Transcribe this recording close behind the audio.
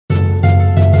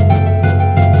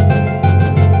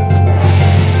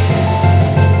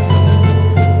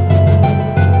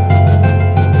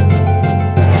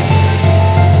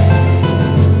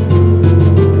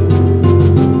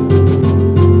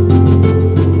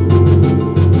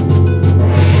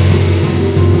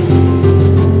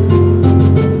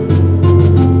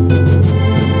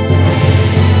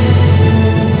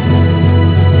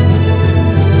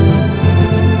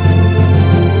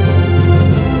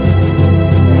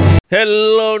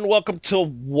Hello and welcome to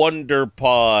Wonder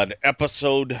Pod,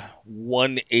 episode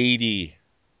 180.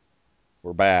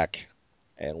 We're back,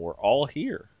 and we're all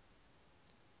here.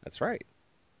 That's right.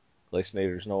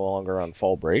 Glacinator's no longer on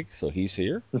fall break, so he's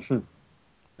here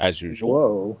as usual.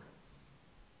 Whoa,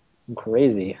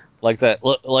 crazy. Like that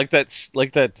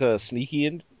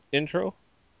sneaky intro.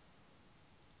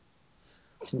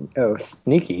 Oh,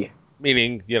 sneaky.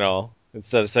 Meaning,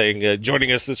 instead of saying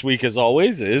joining us this week as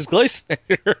always is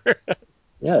Glacinator.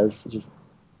 Yeah,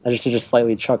 I just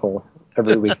slightly chuckle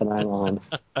every week that I'm on.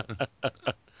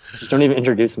 Just don't even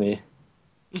introduce me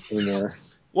anymore.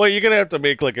 Well, you're gonna have to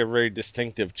make like a very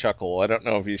distinctive chuckle. I don't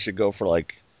know if you should go for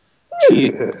like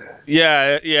cheese.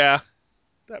 Yeah, yeah,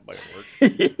 that might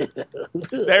work.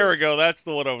 There we go. That's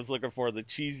the one I was looking for. The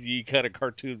cheesy kind of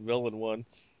cartoon villain one.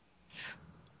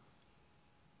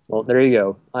 Well, there you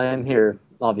go. I am here,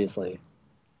 obviously.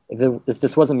 If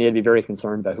this wasn't me, I'd be very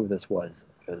concerned about who this was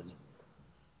because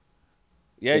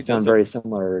Yeah, they he does sound a very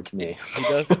similar to me. he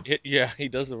does yeah, he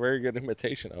does a very good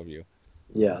imitation of you.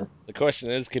 Yeah. The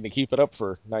question is, can he keep it up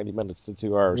for 90 minutes to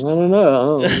 2 I hours? don't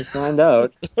know. Let's find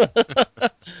out.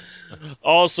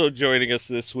 Also joining us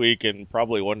this week and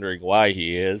probably wondering why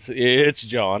he is, it's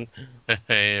John.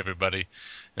 Hey everybody.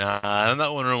 I'm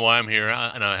not wondering why I'm here,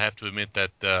 and I have to admit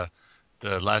that the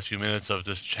last few minutes of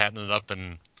just chatting it up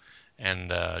and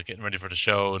getting ready for the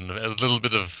show and a little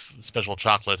bit of special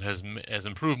chocolate has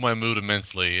improved my mood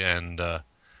immensely. And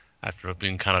after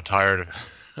being kind of tired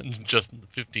just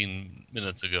 15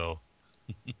 minutes ago.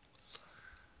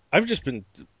 I've just been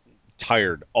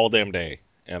tired all damn day,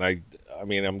 and I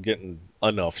mean I'm getting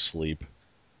enough sleep.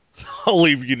 I'll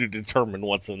leave you to determine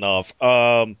what's enough.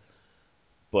 But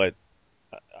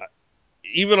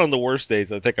even on the worst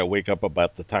days, I think I wake up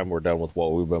about the time we're done with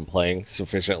what we've been playing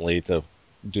sufficiently to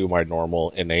do my normal,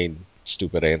 inane,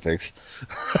 stupid antics.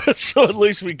 So at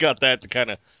least we got that to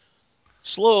kind of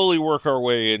slowly work our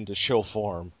way into show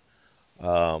form.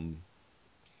 Um,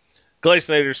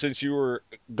 Glaciator, since you were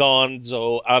gone,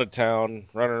 so out of town,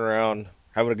 running around,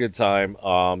 having a good time,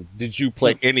 did you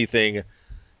play anything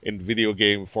in video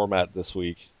game format this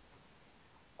week?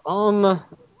 Um,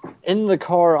 in the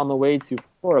car on the way to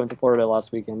Florida, I went to Florida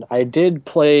last weekend. I did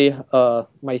play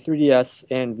my 3DS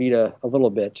and Vita a little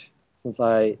bit since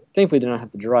I thankfully did not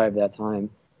have to drive that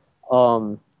time.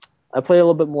 Um, I played a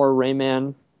little bit more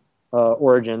Rayman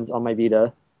Origins on my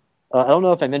Vita. I don't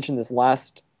know if I mentioned this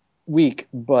last week,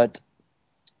 but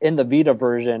in the Vita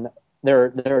version,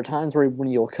 there are times where when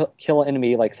you'll kill an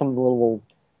enemy, like some little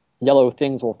yellow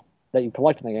things will that you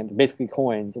collect in the game. They're basically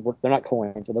coins. They're not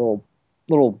coins, but they're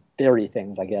little fairy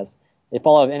things, I guess. They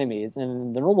fall out of enemies, and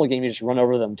in the normal game you just run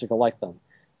over them to collect them.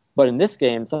 But in this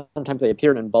game, sometimes they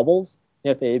appear in bubbles.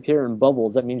 And if they appear in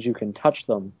bubbles, that means you can touch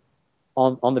them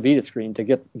on the Vita screen to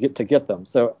get them.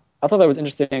 So I thought that was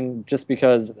interesting, just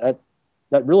because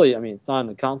that really, I mean, it's not in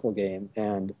the console game,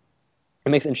 and it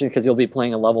makes it interesting because you'll be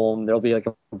playing a level and there'll be like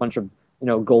a bunch of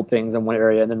gold things in one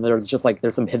area, and then there's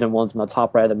some hidden ones on the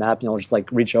top right of the map, and you'll just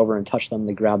like reach over and touch them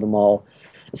to grab them all.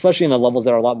 Especially in the levels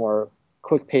that are a lot more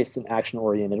quick paced and action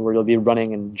oriented, where you'll be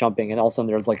running and jumping, and also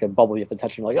there's like a bubble you have to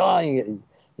touch, and you're like, oh,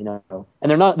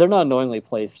 and they're not annoyingly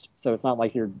placed, so it's not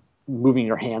like you're moving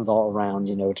your hands all around,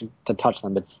 to touch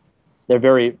them. They're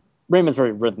very Rayman's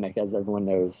very rhythmic, as everyone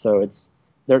knows, so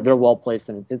they're well placed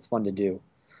and it's fun to do.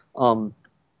 Um,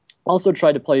 Also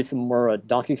tried to play some more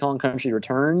Donkey Kong Country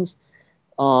Returns.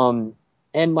 Um,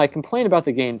 and my complaint about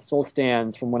the game still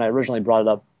stands from when I originally brought it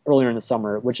up earlier in the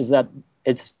summer, which is that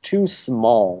it's too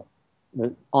small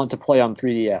on to play on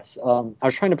 3DS. I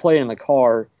was trying to play it in the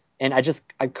car, and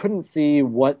I couldn't see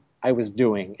what I was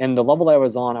doing. And the level I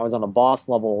was on a boss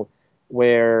level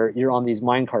where you're on these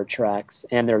minecart tracks,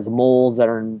 and there's moles that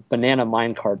are in banana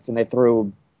minecarts, and they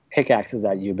throw pickaxes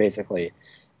at you basically.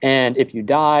 And if you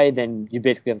die, then you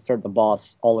basically have to start the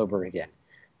boss all over again.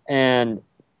 And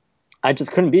I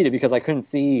just couldn't beat it because I couldn't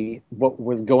see what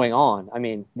was going on. I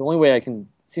mean, the only way I can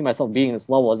see myself beating this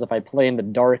level is if I play in the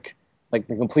dark, like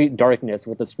the complete darkness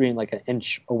with the screen like an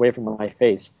inch away from my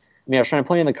face. I mean, I was trying to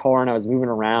play in the car and I was moving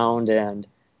around, and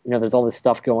there's all this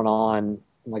stuff going on,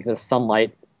 like there's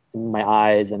sunlight in my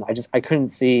eyes, and I couldn't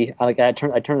see. I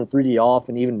turned the 3D off,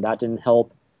 and even that didn't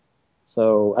help.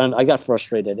 So I got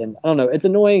frustrated, and I don't know. It's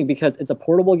annoying because it's a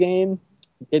portable game.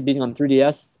 It being on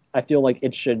 3DS, I feel like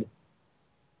I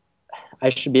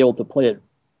should be able to play it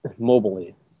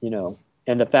mobily,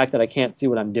 And the fact that I can't see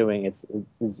what I'm doing, it's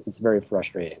very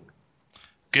frustrating.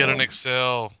 Get an So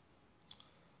Excel.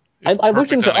 I, It's I looked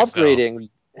perfect into on Excel. upgrading,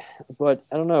 but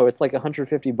I don't know. It's like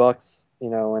 $150,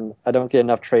 and I don't get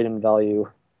enough trade-in value.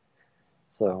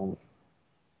 So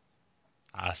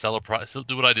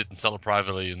do what I did and sell it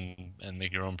privately and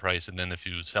make your own price, and then if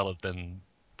you sell it, then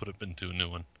put it into a new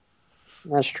one.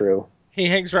 That's true. He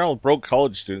hangs around with broke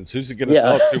college students. Who's he going to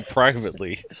sell Yeah. it to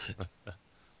privately?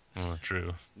 Oh,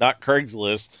 true. Not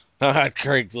Craigslist. Not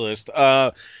Craigslist.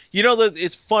 That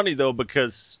it's funny though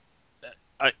because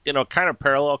kind of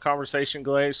parallel conversation,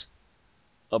 Glaze,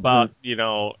 hmm about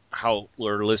how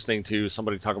we're listening to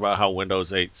somebody talk about how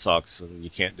Windows 8 sucks and you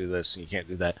can't do this and you can't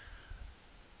do that.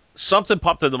 Something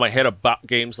popped into my head about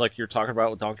games like you're talking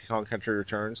about with Donkey Kong Country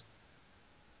Returns.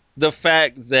 The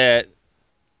fact that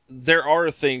there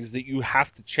are things that you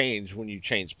have to change when you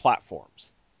change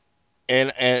platforms.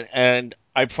 And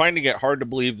I'm finding it hard to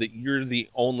believe that you're the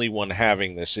only one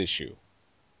having this issue.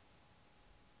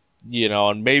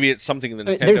 And maybe it's something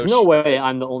I mean, there's Nintendo. no way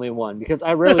I'm the only one because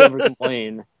I rarely ever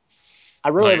complain. I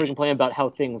rarely No, ever complain about how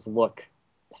things look,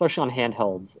 especially on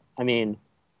handhelds. I mean,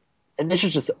 and this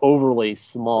is just overly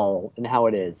small in how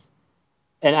it is.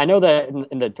 And I know that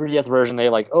in the 3DS version, they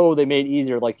made it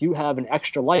easier. Like, you have an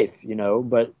extra life,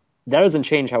 but that doesn't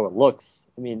change how it looks.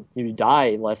 I mean, you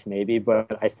die less maybe,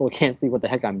 but I still can't see what the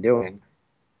heck I'm doing,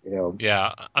 you know.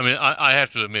 yeah. I mean, I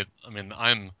have to admit, I mean,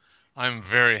 I'm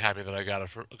very happy that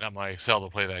got my Excel to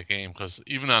play that game because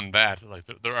even on that, like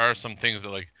there are some things that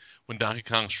like when Donkey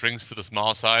Kong shrinks to the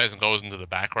small size and goes into the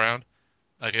background,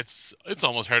 like it's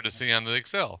almost hard to see on the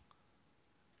Excel.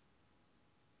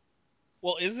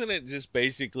 Well, isn't it just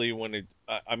basically when it?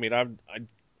 I mean,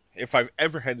 if I've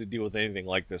ever had to deal with anything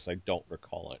like this, I don't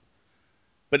recall it.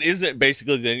 But isn't it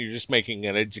basically then you're just making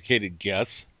an educated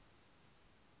guess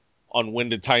on when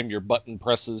to time your button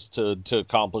presses to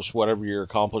accomplish whatever you're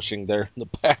accomplishing there in the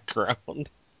background?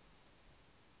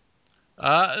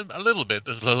 A little bit.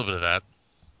 There's a little bit of that.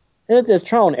 It's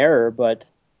trial and error, but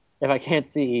if I can't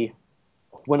see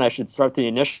when I should start the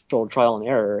initial trial and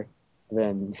error,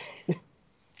 then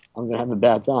I'm gonna have a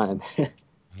bad time.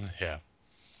 Yeah.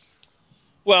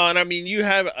 Well, and I mean, you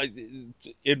have,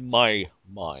 in my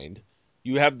mind,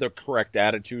 you have the correct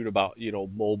attitude about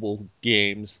mobile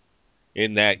games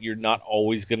in that you're not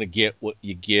always going to get what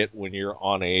you get when you're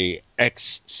on a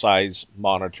X size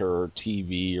monitor or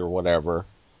TV or whatever.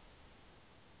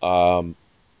 Um,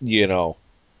 you know,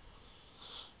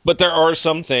 but there are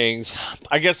some things.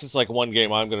 I guess it's like one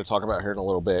game I'm going to talk about here in a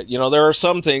little bit. There are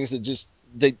some things that just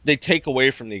they take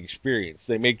away from the experience.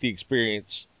 They make the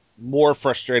experience more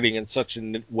frustrating in such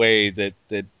a way that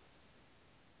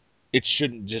it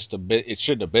shouldn't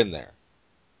have been there.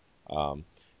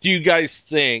 Do you guys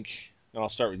think? And I'll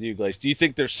start with you guys. Do you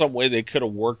think there's some way they could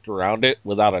have worked around it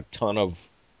without a ton of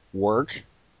work?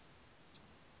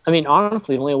 I mean,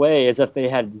 honestly, the only way is if they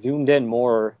had zoomed in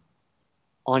more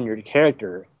on your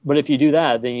character. But if you do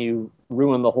that, then you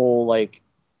ruin the whole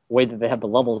way that they have the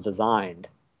levels designed.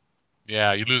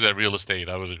 Yeah, you lose that real estate.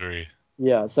 I would agree.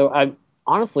 Yeah, so I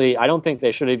don't think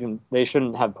they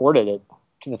shouldn't have ported it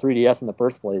to the 3DS in the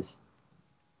first place.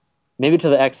 Maybe to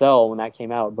the XL when that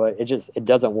came out, but it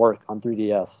doesn't work on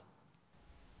 3DS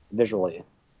visually.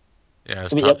 Yeah,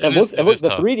 it's I mean, tough. it It looks is the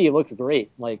tough. 3D looks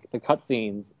great, like the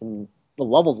cutscenes and the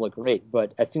levels look great,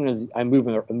 but as soon as I'm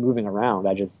moving around,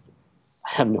 I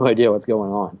have no idea what's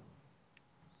going on.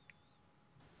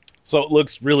 So it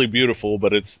looks really beautiful,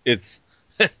 but it's it's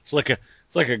like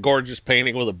a gorgeous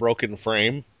painting with a broken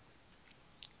frame.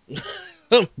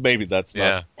 Maybe that's not.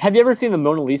 Yeah. Have you ever seen the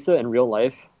Mona Lisa in real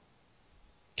life?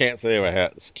 Can't say I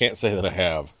have. Can't say that I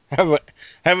have.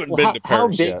 Haven't Well, been to how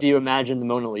Paris big yet. do you imagine the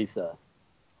Mona Lisa?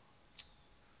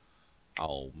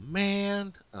 Oh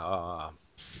man, I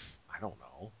don't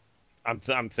know.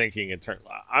 I'm thinking in terms.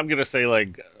 I'm gonna say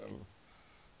like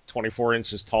 24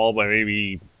 inches tall by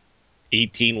maybe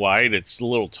 18 wide. It's a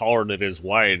little taller than it is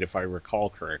wide, if I recall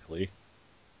correctly.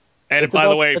 And by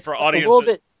the way, It's a little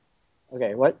bit.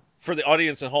 Okay, what? for the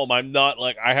audience at home, I'm not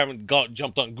like I haven't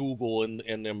jumped on Google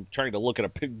and I'm trying to look at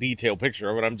a detailed picture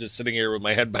of it. I'm just sitting here with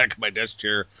my head back in my desk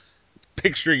chair,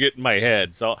 picturing it in my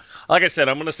head. So, like I said,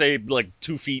 I'm gonna say like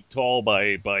 2 feet tall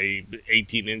by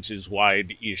 18 inches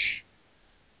wide ish.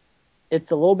 It's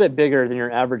a little bit bigger than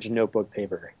your average notebook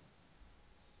paper.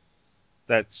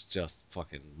 That's just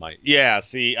fucking my yeah.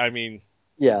 See, I mean,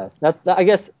 Yeah, that's that. I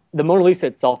guess the Mona Lisa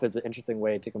itself is an interesting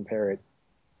way to compare it,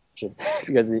 just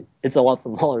because it's a lot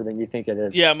smaller than you think it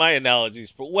is. yeah, my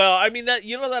analogies. But well, I mean that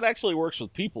that actually works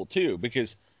with people too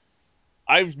because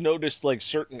I've noticed like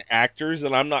certain actors,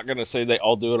 and I'm not gonna say they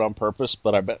all do it on purpose,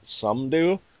 but I bet some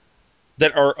do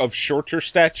that are of shorter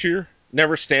stature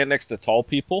never stand next to tall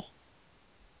people.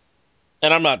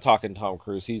 And I'm not talking Tom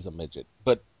Cruise; he's a midget.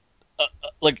 But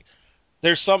like,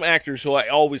 there's some actors who I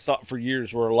always thought for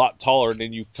years were a lot taller, and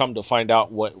then you come to find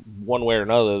out what one way or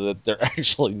another that they're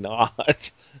actually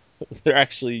not. They're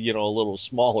actually, a little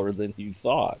smaller than you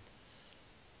thought.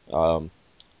 Um,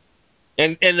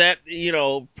 and that,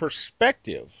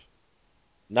 perspective,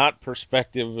 not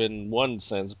perspective in one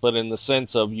sense, but in the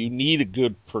sense of you need a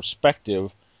good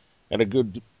perspective and a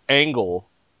good angle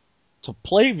to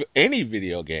play any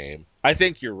video game. I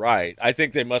think you're right. I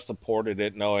think they must have ported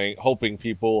it hoping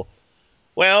people,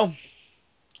 well,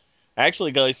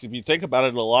 actually, guys, if you think about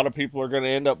it, a lot of people are going to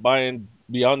end up buying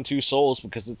Beyond Two Souls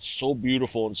because it's so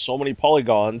beautiful and so many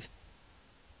polygons.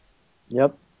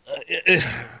 Yep.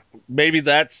 Maybe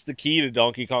that's the key to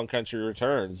Donkey Kong Country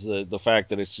Returns, the fact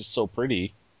that it's just so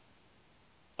pretty.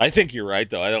 I think you're right,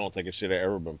 though. I don't think it should have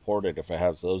ever been ported if it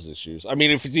has those issues. I mean,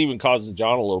 if it's even causing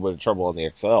John a little bit of trouble on the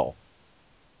XL.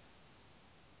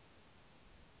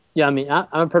 Yeah, I mean, I'm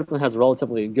a person that has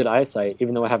relatively good eyesight,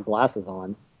 even though I have glasses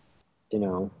on. You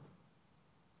know,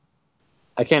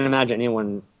 I can't imagine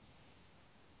anyone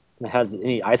that has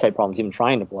any eyesight problems even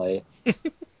trying to play.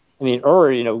 I mean,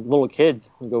 or little kids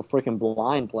who go freaking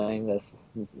blind playing this.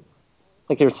 It's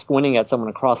like you're squinting at someone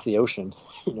across the ocean.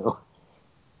 You know.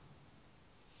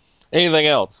 Anything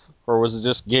else? Or was it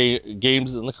just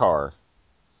games in the car?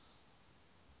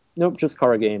 Nope, just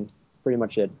car games. That's pretty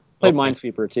much it. Played Okay.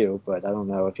 Minesweeper too, but I don't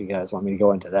know if you guys want me to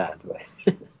go into that.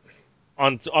 But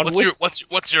On What's your which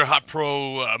what's your hot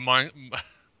pro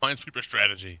Minesweeper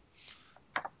strategy?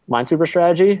 Minesweeper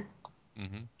strategy,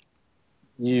 Hmm.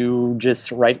 you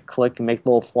just right click and make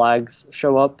little flags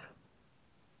show up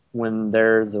when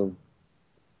there's a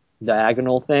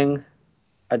diagonal thing.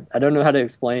 I don't know how to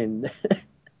explain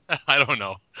I don't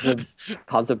know. the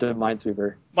concept of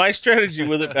Minesweeper. my strategy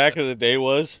with it back in the day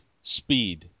was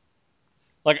speed.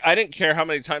 Like I didn't care how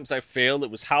many times I failed.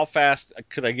 It was how fast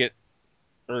could I get,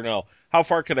 or no, how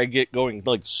far could I get going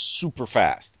like super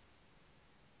fast?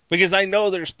 Because I know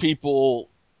there's people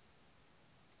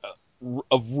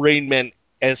of Rainman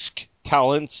esque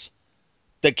talents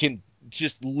that can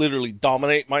just literally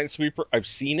dominate Minesweeper. I've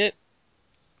seen it.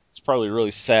 It's probably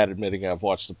really sad admitting I've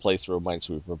watched a playthrough of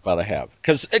Minesweeper, but I have.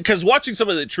 Because watching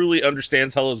somebody that truly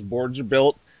understands how those boards are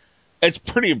built, it's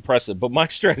pretty impressive. But my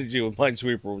strategy with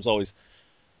Minesweeper was always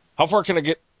how far can I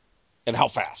get and how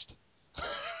fast.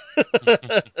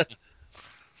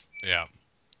 Yeah.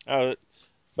 uh,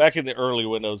 Back in the early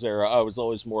Windows era, I was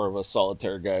always more of a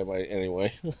solitaire guy.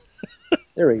 Anyway,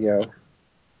 There we go.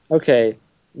 Okay,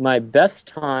 my best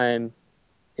time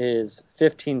is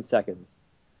 15 seconds.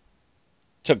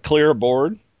 to clear a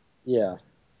board, Yeah.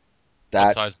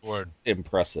 What size board? that's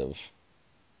impressive.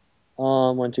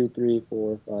 One, two, three,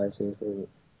 four, five, six, seven.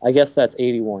 I guess that's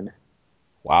 81.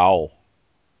 Wow,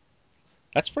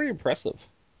 that's pretty impressive.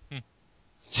 Hmm.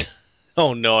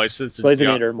 Oh no, I sense a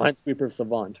Blazinator, Minesweeper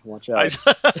Savant. Watch I,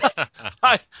 out.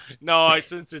 I no, I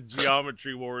sense a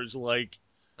Geometry Wars like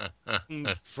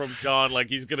from John, like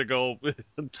he's gonna go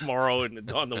tomorrow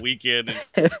and on the weekend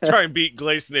and try and beat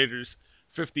Glacinator's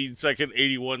 15-second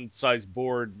 81 size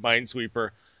board Minesweeper.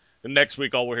 And next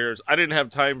week all we'll hear is I didn't have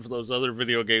time for those other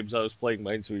video games I was playing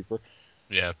Minesweeper.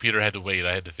 Yeah, Peter had to wait.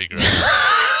 I had to figure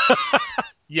out.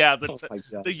 Yeah, Oh my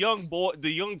god. the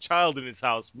young child in his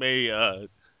house may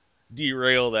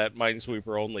derail that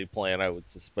Minesweeper only plan. I would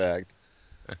suspect.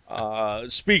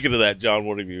 Speaking of that, John,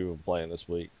 what have you been playing this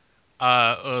week?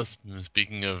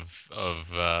 Speaking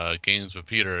of games with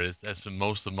Peter, that's been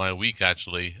most of my week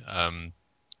actually.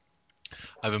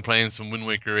 I've been playing some Wind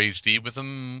Waker HD with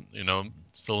him.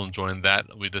 Still enjoying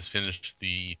that. We just finished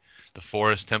the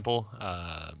Forest Temple,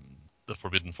 the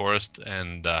Forbidden Forest,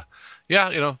 and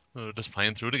yeah, we're just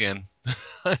playing through it again.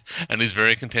 And he's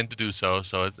very content to do so.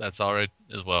 So that's all right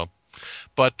as well.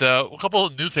 But a couple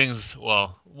of new things.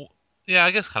 Well, yeah,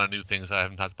 I guess kind of new things I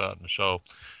haven't talked about in the show.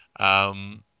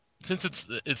 Um, since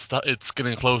it's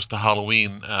getting close to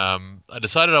Halloween, I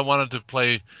decided I wanted to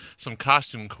play some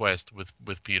Costume Quest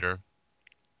with Peter,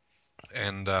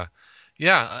 and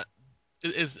yeah,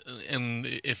 it is. And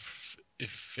if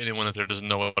anyone out there doesn't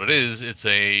know what it is, it's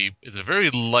a very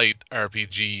light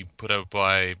RPG put out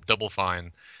by Double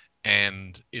Fine,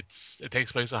 and it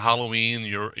takes place at Halloween.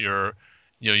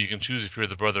 You can choose if you're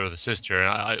the brother or the sister.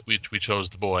 And we chose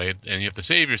the boy, and you have to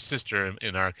save your sister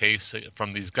in our case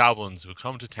from these goblins who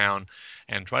come to town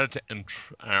and try to and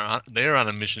they're on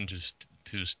a mission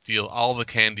to steal all the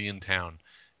candy in town,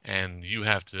 and you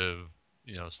have to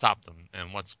stop them.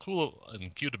 And what's cool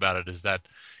and cute about it is that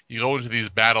you go into these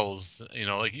battles,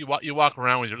 like you walk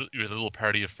around with your little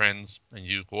party of friends, and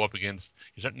you go up against,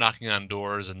 you start knocking on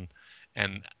doors,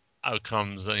 and out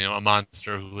comes a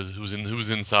monster who's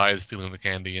inside stealing the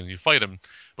candy, and you fight him.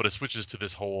 But it switches to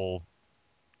this whole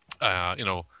uh, you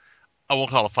know I won't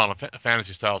call it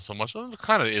Fantasy style so much. Well, it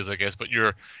kind of is, I guess. But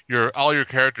your all your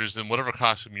characters in whatever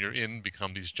costume you're in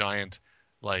become these giant,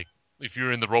 like if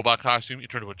you're in the robot costume, you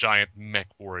turn into a giant mech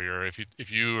warrior.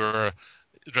 If you are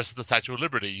dressed as the Statue of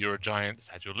Liberty, you're a giant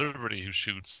Statue of Liberty who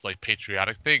shoots like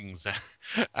patriotic things.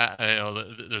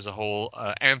 There's a whole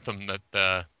anthem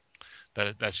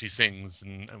that she sings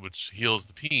and which heals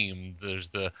the team. There's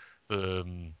the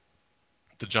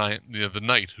the giant, the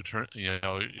knight who turn,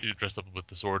 you dressed up with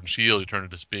the sword and shield, you turn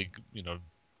into this big,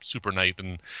 super knight,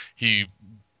 and he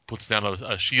puts down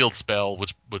a shield spell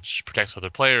which protects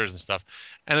other players and stuff.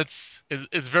 And it's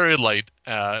very light,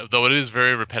 though it is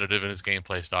very repetitive in his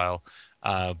gameplay style.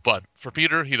 But for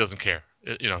Peter, he doesn't care.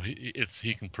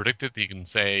 He can predict it. He can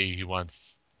say he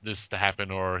wants this to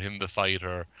happen or him to fight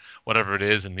or whatever it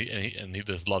is, and he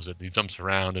just loves it. He jumps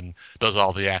around and does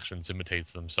all the actions,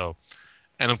 imitates them. So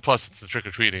and then plus it's the trick or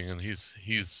treating, and he's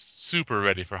super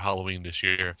ready for Halloween this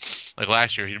year. Like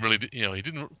last year, he really he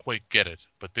didn't quite get it,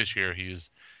 but this year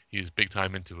he's big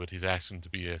time into it. He's asking to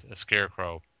be a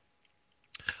scarecrow.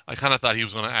 I kind of thought he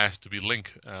was going to ask to be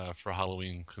Link for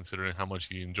Halloween, considering how much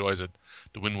he enjoys it,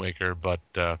 the Wind Waker. But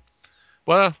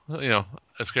well,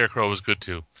 a scarecrow was good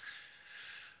too.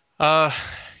 Uh,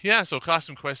 yeah. So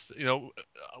Costume Quest, the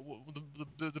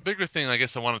bigger thing I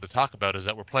guess I wanted to talk about is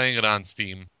that we're playing it on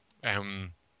Steam.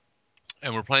 Um,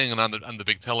 and we're playing it on the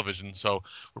big television, so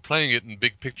we're playing it in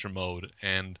big picture mode.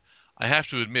 And I have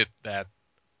to admit that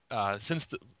since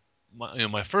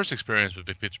my first experience with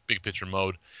big picture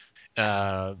mode,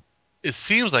 uh, it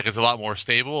seems like it's a lot more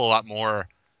stable, a lot more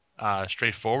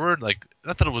straightforward. Like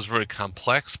not that it was very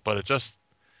complex, but it just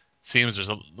seems there's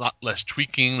a lot less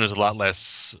tweaking. There's a lot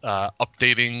less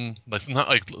updating. Like it's not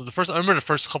like the first. I remember the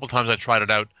first couple times I tried it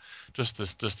out, just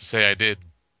to say I did.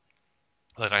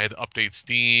 Like I had to update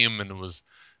Steam, and it was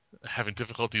having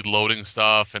difficulty loading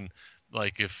stuff, and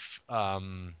like if there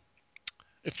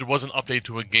was an update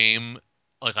to a game,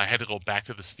 like I had to go back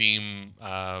to the Steam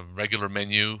regular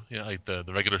menu, like the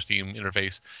regular Steam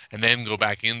interface, and then go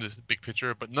back into the big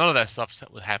picture. But none of that stuff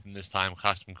happened this time.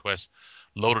 Costume Quest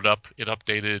loaded up, it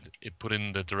updated, it put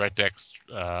in the DirectX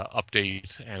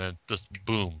update, and it just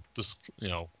boom, just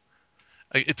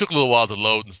it took a little while to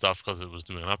load and stuff because it was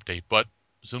doing an update. But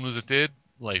as soon as it did,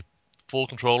 like full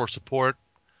controller support,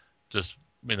 just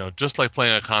like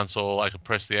playing a console, I could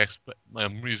press the X.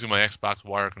 I'm using my Xbox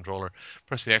wire controller.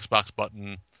 Press the Xbox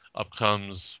button. Up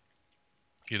comes,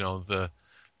 the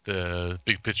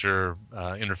big picture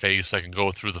interface. I can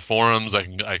go through the forums. I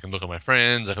can look at my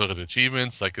friends. I can look at the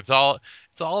achievements. Like it's all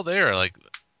there. Like,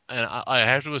 and I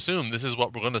have to assume this is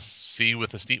what we're going to see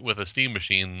with a Steam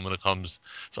machine when it comes,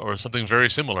 or something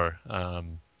very similar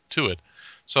to it.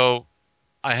 So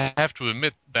I have to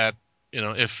admit that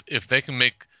if they can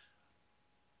make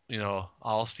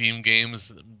all Steam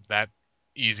games that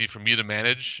easy for me to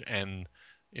manage, and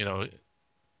you know,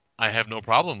 I have no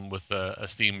problem with a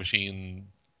Steam machine.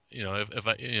 If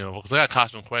I, because I got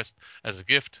Costume Quest as a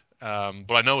gift,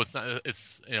 but I know it's not.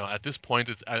 It's at this point,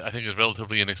 I think it's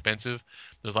relatively inexpensive.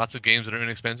 There's lots of games that are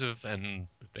inexpensive, and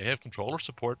if they have controller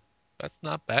support, that's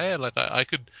not bad. Like I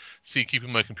could see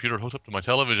keeping my computer hooked up to my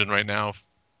television right now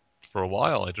for a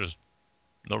while. There's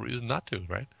no reason not to,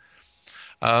 right?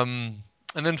 Um,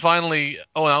 and then finally,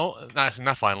 oh no,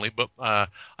 not finally, but I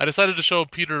decided to show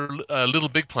Peter Little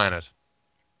Big Planet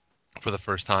for the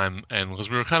first time, and because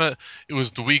we were it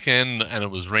was the weekend and it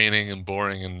was raining and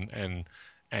boring,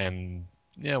 and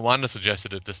yeah, Wanda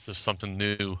suggested it just as something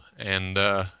new, and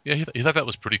yeah, he thought that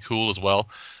was pretty cool as well.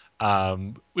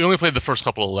 We only played the first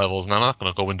couple of levels, and I'm not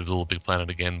going to go into Little Big Planet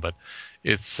again, but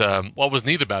it's what was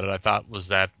neat about it, I thought, was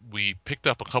that we picked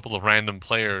up a couple of random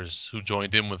players who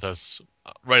joined in with us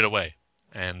right away,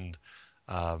 and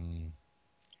um,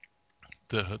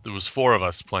 there was four of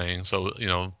us playing, so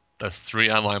that's three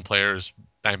online players,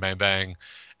 bang, bang, bang,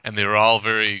 and they were all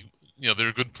very, they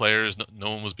were good players.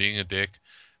 No one was being a dick.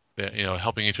 They're,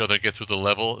 helping each other get through the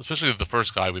level, especially the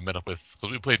first guy we met up with,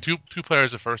 because we played two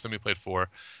players at first, then we played four,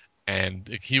 and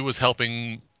he was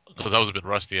helping because I was a bit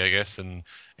rusty, I guess, and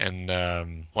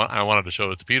I wanted to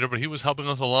show it to Peter, but he was helping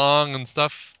us along and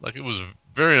stuff. Like it was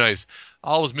very nice.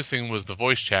 All I was missing was the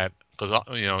voice chat because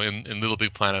in Little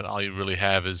Big Planet, all you really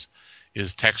have is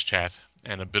text chat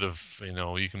and a bit of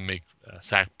you can make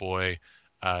Sackboy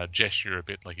gesture a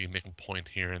bit, like you make a point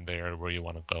here and there where you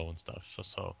want to go and stuff.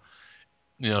 So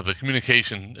the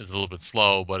communication is a little bit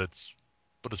slow, but it's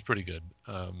pretty good.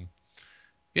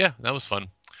 Yeah, that was fun.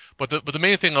 But the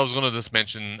main thing I was going to just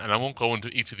mention, and I won't go into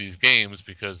each of these games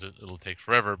because it'll take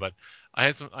forever. But I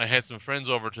had some friends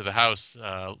over to the house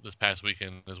this past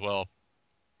weekend as well,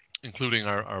 including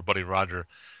our buddy Roger.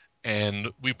 and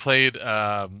we played.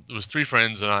 It was three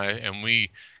friends and I, and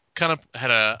we kind of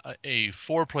had a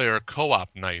four-player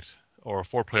co-op night or a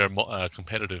four-player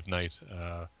competitive night,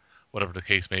 whatever the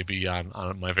case may be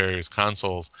on my various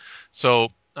consoles.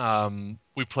 So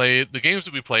we played the games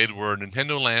that we played were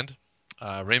Nintendo Land,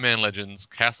 Rayman Legends,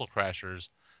 Castle Crashers,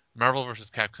 Marvel vs.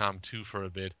 Capcom 2 for a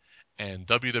bit, and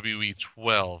WWE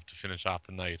 12 to finish off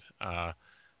the night. Uh,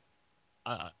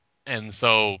 and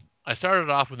so I started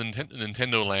off with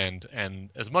Nintendo Land, and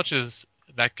as much as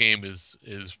that game is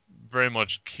very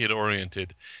much kid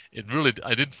oriented, it really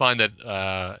I did find that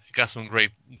it got some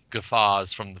great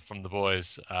guffaws from the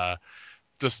boys.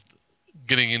 Just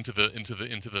getting into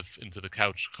the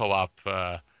couch co-op,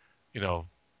 you know,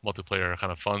 multiplayer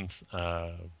kind of fun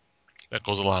that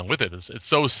goes along with it. It's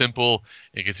so simple.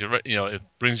 It gets you right, it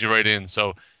brings you right in.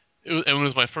 So it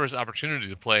was my first opportunity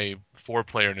to play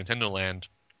four-player Nintendo Land,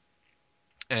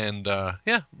 and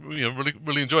yeah,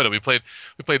 really enjoyed it. We played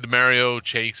the Mario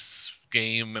Chase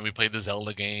game, and we played the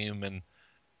Zelda game,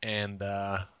 and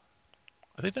I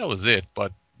think that was it.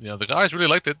 But the guys really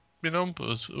liked it. It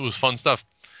was fun stuff.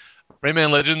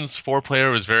 Rayman Legends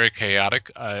four-player was very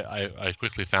chaotic. I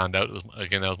quickly found out.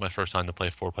 That was my first time to play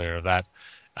four-player of that.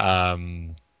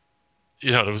 Um,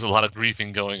 there was a lot of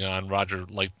griefing going on. Roger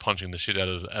liked punching the shit out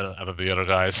of the other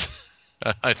guys,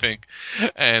 I think,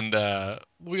 and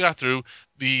we got through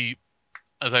the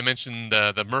as I mentioned,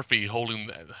 the Murphy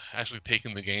actually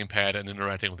taking the gamepad and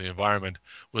interacting with the environment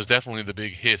was definitely the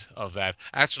big hit of that.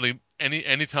 Actually,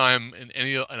 any time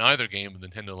in either game of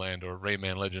Nintendo Land or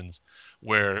Rayman Legends,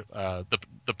 where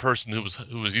the person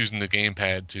who was using the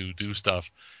gamepad to do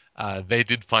stuff, they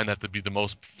did find that to be the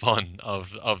most fun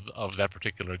of that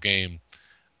particular game.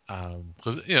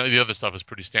 Because the other stuff is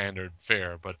pretty standard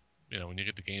fare, but when you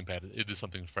get the gamepad, it is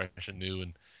something fresh and new,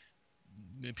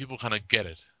 and people kind of get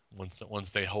it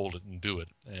once they hold it and do it,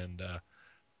 and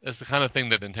it's the kind of thing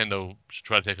that Nintendo should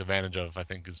try to take advantage of. I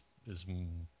think is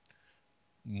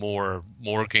more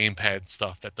gamepad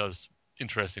stuff that does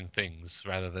interesting things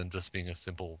rather than just being a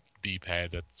simple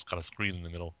D-pad that's got a screen in the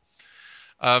middle.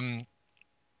 Um,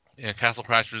 yeah, Castle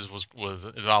Crashers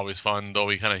is always fun, though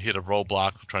we kind of hit a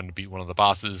roadblock trying to beat one of the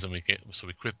bosses, and we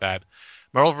quit that.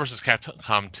 Marvel vs.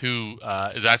 Capcom 2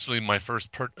 is actually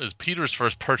is Peter's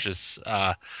first purchase.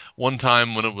 One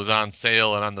time when it was on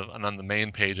sale and on the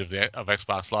main page of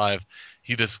Xbox Live,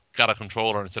 he just got a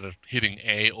controller instead of hitting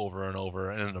A over and over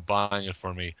and ended up buying it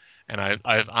for me. And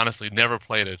I've honestly never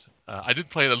played it. I did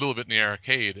play it a little bit in the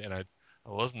arcade, and I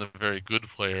wasn't a very good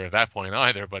player at that point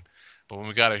either, but when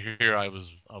we got it here, I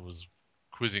was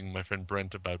quizzing my friend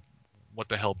Brent about what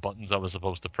the hell buttons I was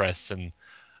supposed to press, and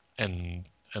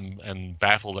and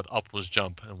baffled that up was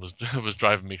jump, and was it was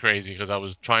driving me crazy because I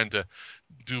was trying to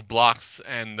do blocks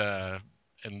and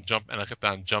jump, and I kept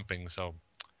on jumping. So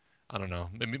I don't know.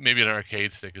 Maybe an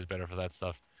arcade stick is better for that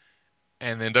stuff.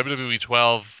 And then WWE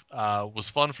 12 was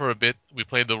fun for a bit. We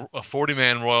played a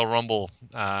 40-man Royal Rumble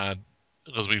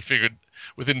because we figured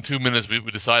within 2 minutes we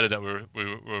decided that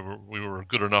we were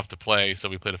good enough to play. So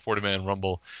we played a 40-man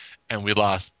Rumble, and we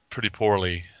lost pretty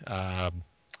poorly.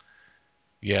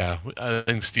 Yeah, I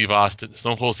think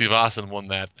Stone Cold Steve Austin won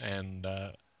that, and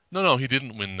no, he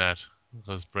didn't win that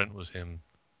because Brent was him.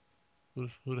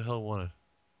 Who the hell won it?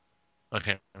 I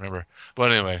can't remember.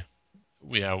 But anyway,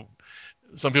 yeah,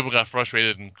 some people got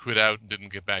frustrated and quit out and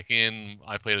didn't get back in.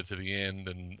 I played it to the end,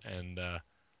 and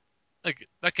like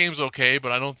that game's okay,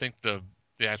 but I don't think the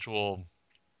actual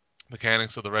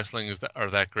mechanics of the wrestling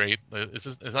are that great.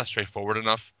 It's not straightforward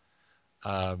enough.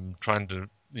 Trying to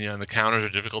and the counters are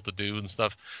difficult to do and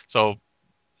stuff. So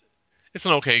it's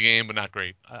an okay game, but not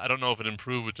great. I don't know if it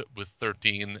improved with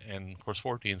 13, and of course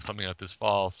 14 is coming out this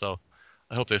fall. So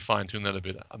I hope they fine tune that a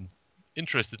bit. I'm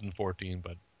interested in 14,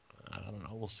 but I don't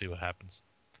know. We'll see what happens.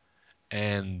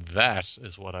 And that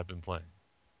is what I've been playing.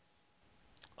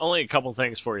 Only a couple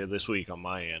things for you this week on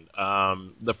my end.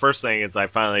 The first thing is I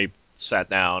finally sat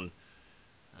down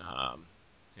um,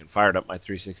 and fired up my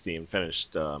 360 and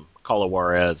finished Call of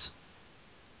Juarez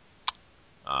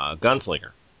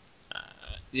Gunslinger.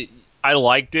 Uh, I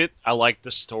liked it. I liked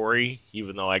the story,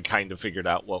 even though I kind of figured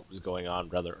out what was going on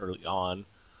rather early on.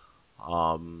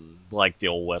 Like the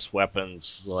old West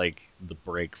weapons, like the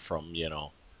break from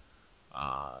your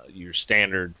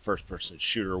standard first-person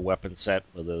shooter weapon set,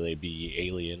 whether they be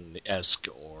alien-esque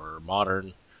or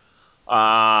modern.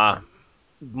 Uh,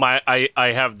 I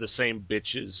have the same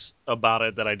bitches about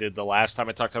it that I did the last time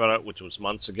I talked about it, which was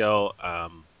months ago.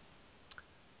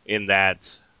 In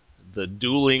that the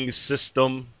dueling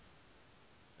system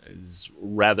is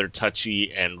rather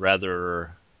touchy and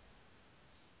rather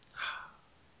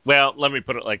Well, let me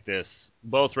put it like this: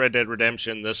 both Red Dead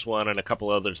Redemption, this one, and a couple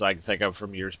others I can think of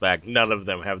from years back, none of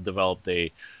them have developed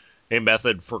a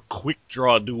method for quick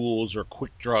draw duels or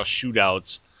quick draw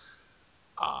shootouts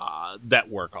that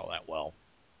work all that well.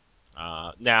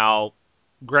 Now,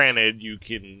 granted, you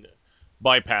can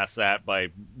bypass that by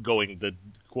going the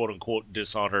quote unquote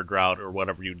dishonored route or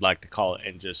whatever you'd like to call it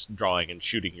and just drawing and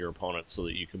shooting your opponent so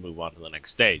that you can move on to the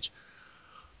next stage.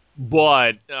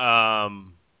 But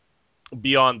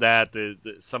beyond that,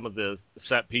 some of the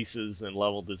set pieces and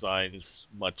level designs,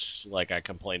 much like I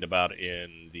complained about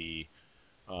in the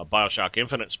Bioshock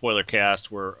Infinite spoiler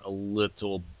cast, were a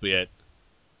little bit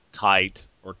tight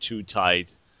or too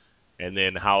tight, and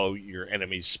then how your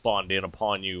enemies spawned in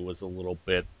upon you was a little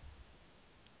bit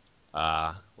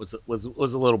was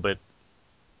a little bit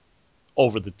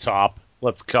over the top.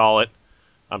 Let's call it.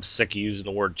 I'm sick of using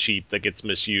the word cheap that gets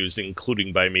misused,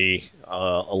 including by me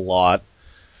a lot.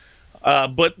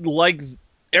 But like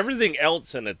everything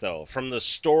else in it, though, from the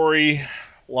story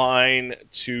line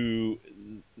to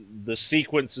the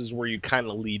sequences where you kind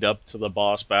of lead up to the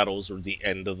boss battles or the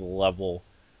end of the level,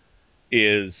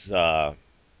 is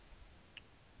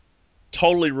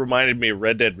totally reminded me of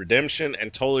Red Dead Redemption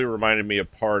and totally reminded me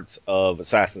of parts of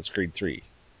Assassin's Creed 3.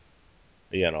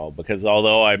 Because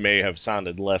although I may have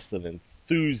sounded less than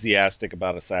enthusiastic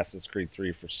about Assassin's Creed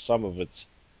 3 for some of its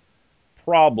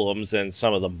problems and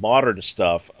some of the modern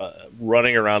stuff,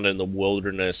 running around in the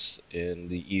wilderness in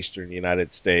the eastern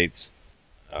United States,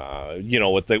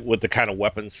 with the kind of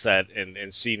weapon set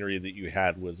and scenery that you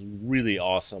had was really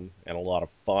awesome and a lot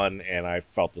of fun. And I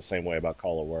felt the same way about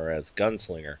Call of Juarez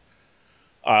Gunslinger.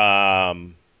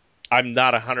 I'm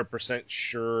not 100%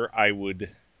 sure I would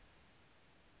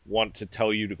want to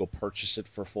tell you to go purchase it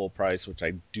for full price, which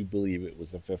I do believe it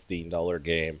was a $15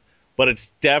 game, but it's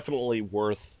definitely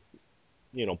worth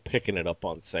picking it up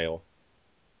on sale.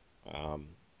 Um,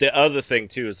 the other thing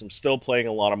too is I'm still playing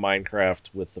a lot of Minecraft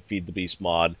with the Feed the Beast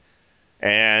mod,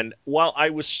 and while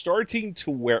I was starting to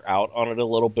wear out on it a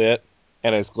little bit,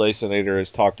 and as Glacenator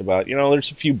has talked about,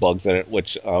 there's a few bugs in it,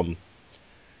 which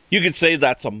you could say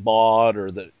that's a mod,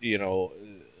 or that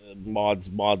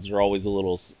mods are always a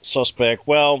little suspect.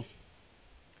 Well,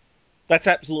 that's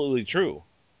absolutely true.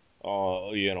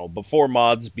 Before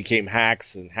mods became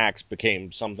hacks and hacks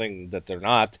became something that they're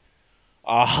not,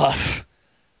 uh,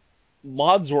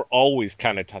 mods were always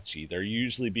kind of touchy. They're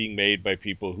usually being made by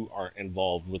people who aren't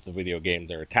involved with the video game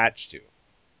they're attached to.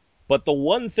 But the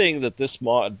one thing that this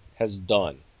mod has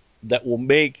done that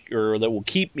will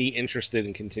keep me interested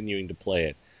in continuing to play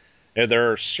it,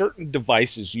 there are certain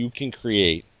devices you can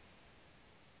create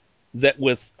that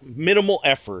with minimal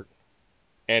effort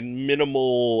and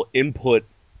minimal input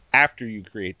after you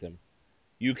create them,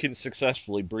 you can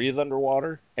successfully breathe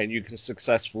underwater and you can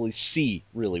successfully see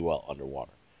really well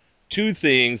underwater. Two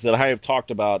things that I have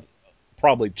talked about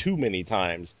probably too many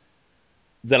times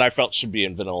that I felt should be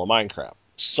in vanilla Minecraft.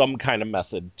 Some kind of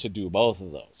method to do both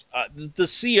of those. The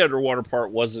sea underwater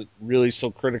part wasn't really so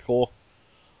critical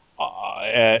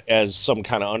as some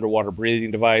kind of underwater breathing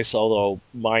device, although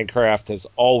Minecraft has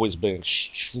always been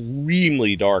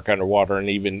extremely dark underwater, and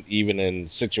even in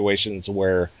situations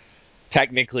where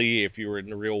technically, if you were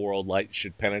in the real world, light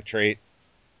should penetrate.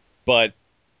 But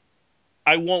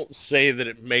I won't say that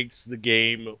it makes the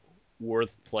game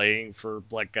worth playing for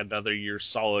like another year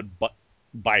solid, but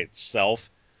by itself.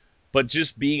 But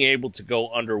just being able to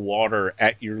go underwater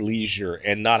at your leisure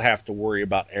and not have to worry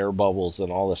about air bubbles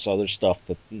and all this other stuff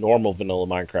that normal vanilla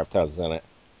Minecraft has in it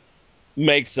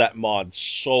makes that mod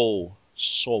so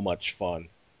much fun.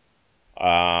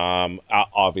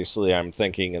 Obviously, I'm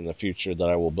thinking in the future that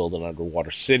I will build an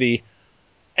underwater city,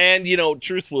 and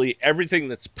truthfully, everything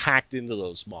that's packed into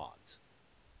those mods,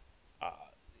 uh,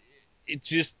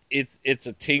 it's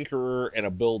a tinkerer and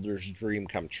a builder's dream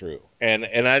come true. And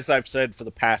as I've said for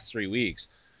the past 3 weeks,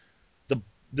 the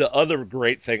the other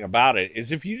great thing about it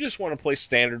is if you just want to play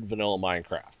standard vanilla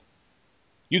Minecraft,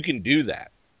 you can do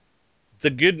that.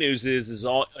 The good news is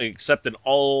all except in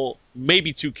all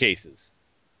maybe two cases,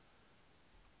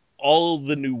 all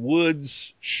the new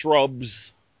woods,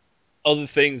 shrubs, other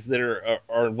things that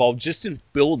are involved just in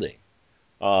building.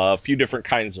 A few different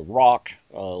kinds of rock,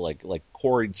 like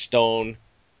quarried stone,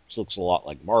 which looks a lot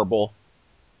like marble.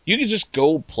 You can just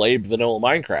go play vanilla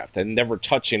Minecraft and never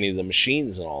touch any of the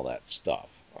machines and all that stuff.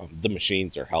 The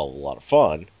machines are a hell of a lot of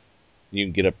fun. You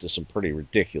can get up to some pretty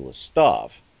ridiculous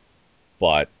stuff,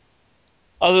 but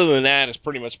other than that, it's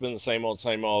pretty much been the same old,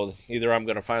 same old. Either I'm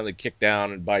going to finally kick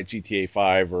down and buy GTA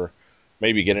 5 or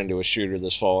maybe get into a shooter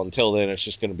this fall. Until then, it's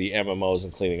just going to be MMOs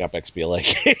and cleaning up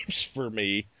XBLA games for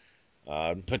me,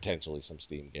 potentially some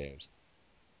Steam games.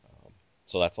 Um,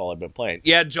 So that's all I've been playing.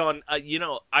 Yeah, John.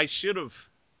 I should have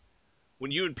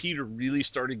when you and Peter really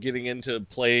started getting into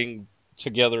playing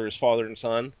together as father and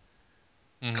son.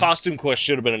 Hmm. Costume Quest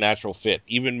should have been a natural fit,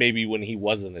 even maybe when he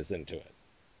wasn't as into it.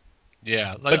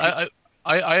 Yeah, like But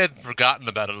I had forgotten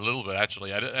about it a little bit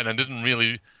actually, and I didn't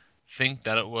really think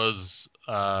that it was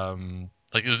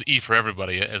like it was E for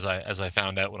everybody as I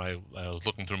found out when I was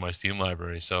looking through my Steam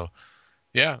library. So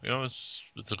yeah,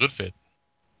 it's a good fit. Is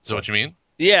that so what you mean?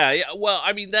 yeah, yeah. Well,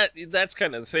 I mean that's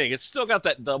kind of the thing. It's still got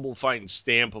that Double Fine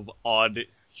stamp of odd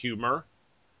humor,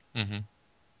 Hmm.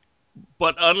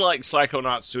 but unlike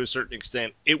Psychonauts to a certain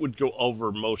extent, it would go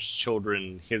over most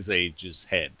children his age's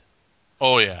head.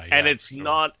 Oh yeah, And yeah, for it's sure.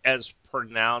 not as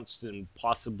pronounced and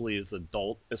possibly as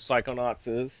adult as Psychonauts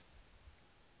is.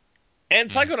 And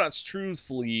Hmm. Psychonauts,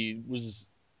 truthfully, was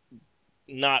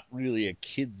not really a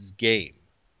kid's game.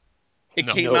 It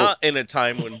No. came No. out in a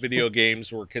time when video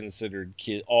games were considered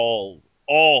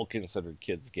all considered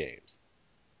kids games.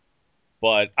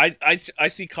 But I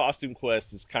see Costume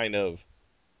Quest as kind of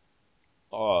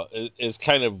is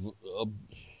kind of a,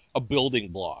 a building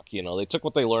block. They took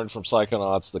what they learned from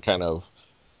Psychonauts, the kind of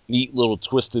neat little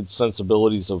twisted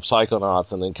sensibilities of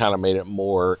Psychonauts, and then kind of made it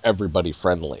more everybody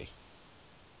friendly.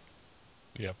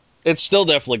 Yep. It's still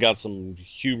definitely got some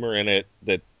humor in it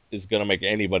that is going to make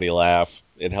anybody laugh.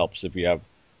 It helps if you have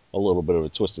a little bit of a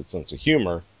twisted sense of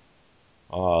humor.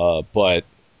 But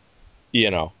you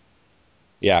know,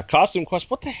 yeah, Costume Quest.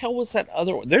 What the hell was that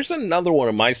other one? There's another one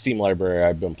in my Steam library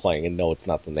I've been playing, and no, it's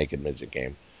not the Naked Midget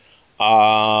game.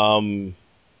 Um,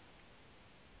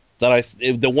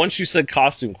 the once you said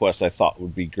Costume Quest, I thought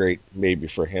would be great, maybe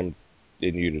for him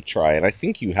and you to try. And I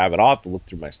think you have it. I'll have to look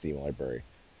through my Steam library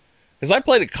because I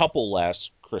played a couple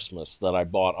last Christmas that I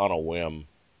bought on a whim.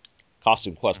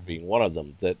 Costume Quest Hmm. being one of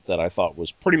them that I thought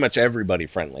was pretty much everybody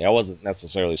friendly. I wasn't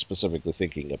necessarily specifically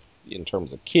thinking of in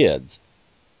terms of kids,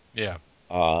 Yeah.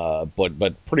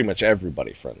 but pretty much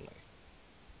everybody friendly.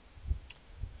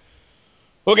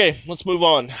 Okay, let's move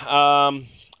on.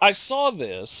 I saw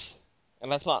this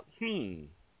and I thought,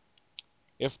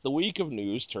 if the week of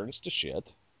news turns to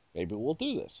shit, maybe we'll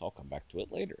do this. I'll come back to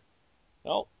it later.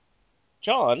 Well,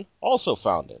 John also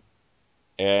found it,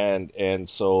 and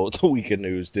so the week of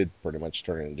news did pretty much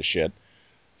turn into shit.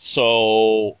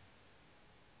 So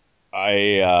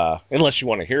unless you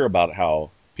want to hear about how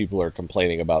people are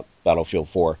complaining about Battlefield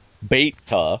 4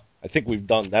 beta, I think we've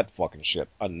done that fucking shit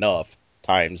enough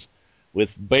times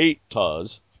with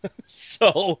betas.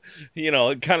 So,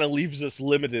 it kind of leaves us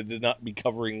limited to not be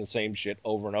covering the same shit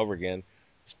over and over again.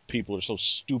 People are so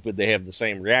stupid they have the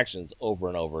same reactions over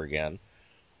and over again.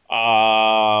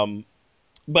 Um,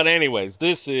 but anyways,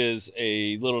 this is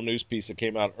a little news piece that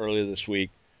came out earlier this week.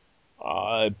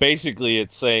 Basically,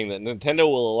 it's saying that Nintendo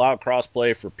will allow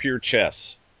crossplay for Pure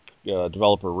Chess.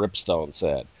 Developer Ripstone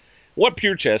said. What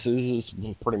Pure Chess is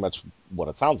pretty much what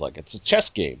it sounds like. It's a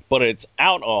chess game, but it's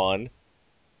out on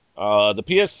the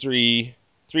PS3,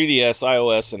 3DS,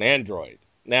 iOS, and Android.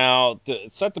 Now,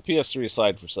 set the PS3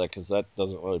 aside for a sec, because that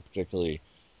doesn't really particularly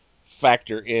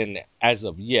factor in as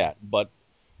of yet. But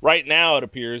right now, it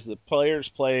appears that players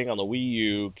playing on the Wii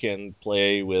U can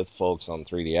play with folks on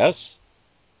 3DS,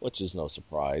 which is no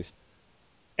surprise,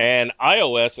 and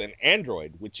iOS and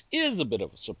Android, which is a bit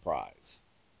of a surprise.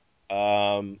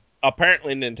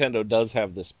 Apparently, Nintendo does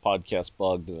have this podcast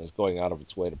bugged and is going out of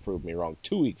its way to prove me wrong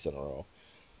 2 weeks in a row,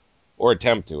 or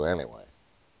attempt to anyway.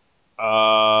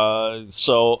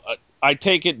 So I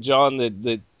take it, John,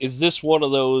 that is this one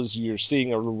of those you're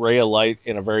seeing a ray of light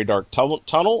in a very dark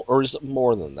tunnel, or is it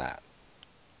more than that?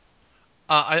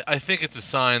 I think it's a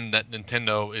sign that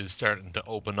Nintendo is starting to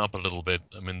open up a little bit.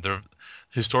 I mean, they're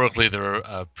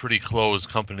a pretty closed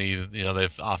company.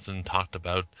 They've often talked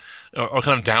about or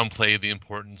kind of downplayed the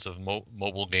importance of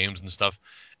mobile games and stuff.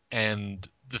 And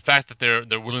the fact that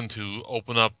they're willing to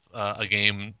open up a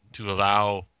game to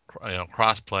allow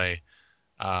crossplay,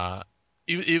 uh,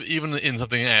 even in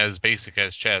something as basic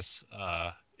as chess,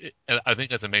 I think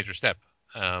that's a major step.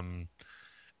 Um,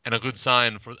 and a good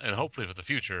sign for and hopefully for the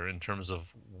future in terms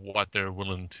of what they're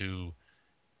willing to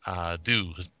do.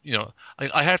 Because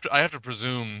I have to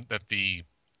presume that the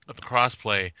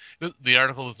crossplay, the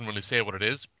article doesn't really say what it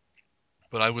is,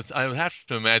 but I would have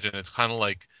to imagine it's kind of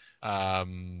like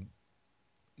um,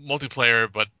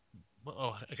 multiplayer, but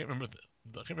I can't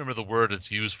remember the word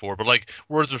it's used for, but like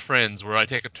Words with Friends, where I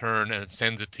take a turn and it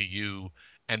sends it to you,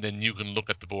 and then you can look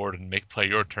at the board and play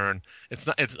your turn. It's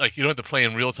like you don't have to play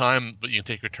in real time, but you can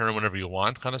take your turn whenever you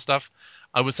want, kind of stuff.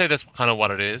 I would say that's kind of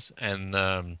what it is,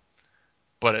 and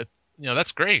but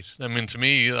that's great. I mean, to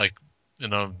me, like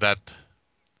that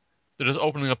they're just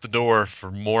opening up the door for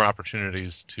more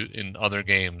opportunities to in other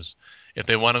games. If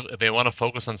they want to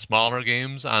focus on smaller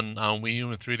games on Wii U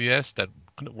and 3DS that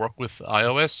work with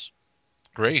iOS,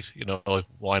 great. Like,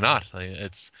 why not?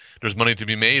 It's there's money to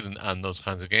be made on those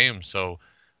kinds of games. So,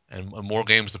 and more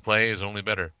games to play is only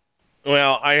better.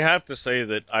 Well, I have to say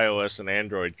that iOS and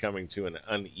Android coming to an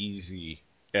uneasy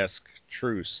esque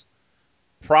truce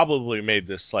probably made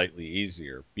this slightly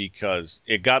easier because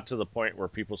it got to the point where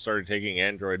people started taking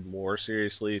Android more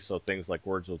seriously. So things like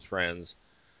Words with Friends,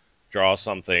 Draw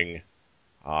Something,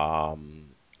 um,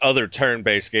 other turn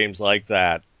based games like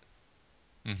that,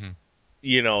 Hmm.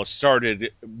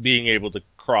 started being able to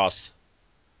cross.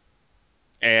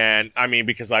 And I mean,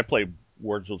 because I played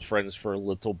Words with Friends for a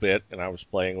little bit, and I was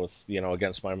playing with,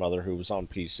 against my mother who was on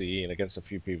PC, and against a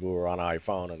few people who were on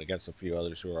iPhone, and against a few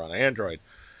others who were on Android.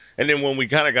 And then when we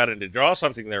kind of got into Draw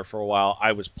Something there for a while,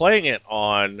 I was playing it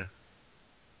on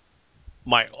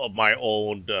my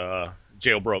old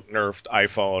jailbroke nerfed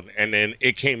iPhone, and then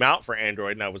it came out for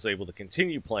Android, and I was able to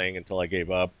continue playing until I gave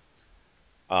up.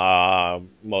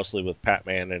 Mostly with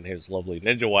Patman and his lovely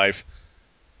ninja wife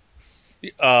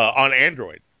on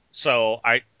Android. So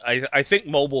I think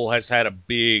mobile has had a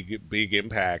big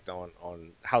impact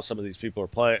on how some of these people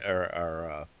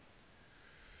are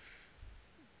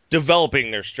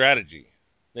developing their strategy.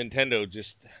 Nintendo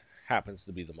just happens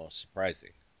to be the most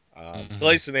surprising. Hmm.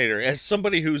 Glacinator, as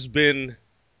somebody who's been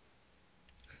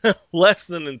less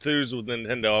than enthused with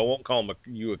Nintendo, I won't call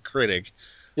you a critic.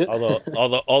 Yeah.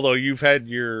 Although you've had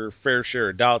your fair share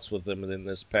of doubts with them in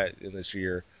this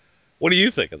year, what do you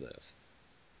think of this?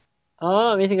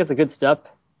 I think it's a good step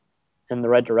in the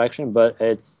right direction, but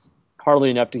it's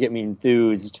hardly enough to get me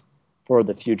enthused for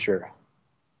the future.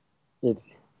 If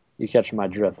you catch my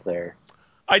drift there.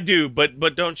 I do,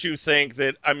 but don't you think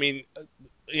that? I mean,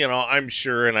 I'm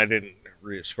sure, and I didn't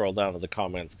scroll down to the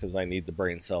comments because I need the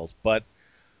brain cells. But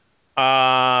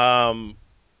um,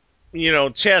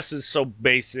 chess is so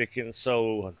basic and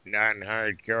so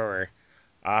non-hardcore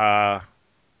uh,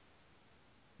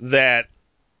 that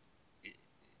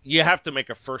you have to make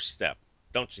a first step,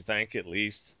 don't you think? At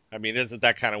least, I mean, isn't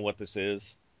that kind of what this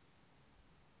is?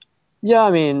 Yeah,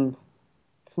 I mean,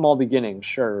 small beginning,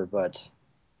 sure, but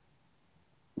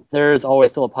there is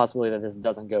always still a possibility that this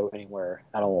doesn't go anywhere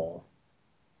at all.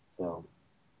 So,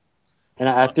 and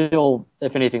I Uh, feel,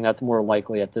 if anything, that's more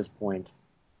likely at this point.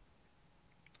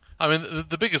 I mean,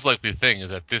 the biggest likely thing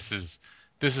is that this is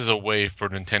a way for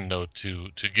Nintendo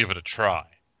to give it a try.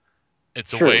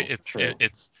 It's a way. True, It's it, true.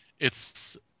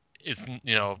 it's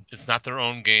it's not their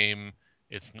own game.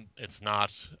 It's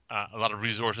not a lot of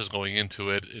resources going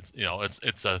into it.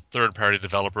 It's a third party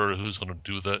developer who's going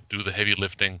to do the heavy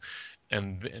lifting,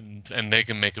 and they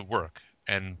can make it work.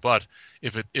 But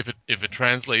if it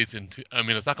translates into, I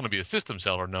mean, it's not going to be a system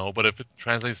seller, no. But if it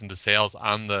translates into sales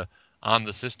on the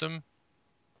system,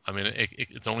 I mean,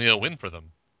 it's only a win for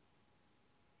them,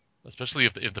 especially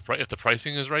if the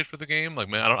pricing is right for the game. Like,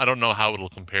 man, I don't know how it'll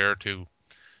compare to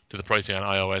the pricing on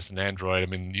iOS and Android. I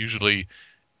mean, usually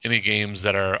any games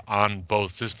that are on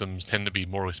both systems tend to be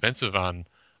more expensive on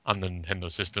the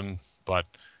Nintendo system, but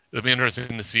it'll be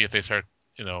interesting to see if they start,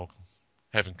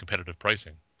 having competitive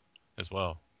pricing as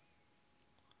well.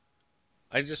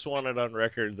 I just wanted on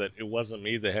record that it wasn't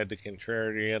me that had the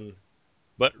contrarian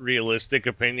but realistic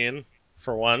opinion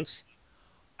for once.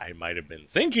 I might have been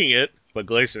thinking it, but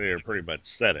Glacier pretty much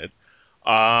said it.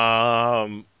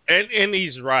 And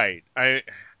he's right.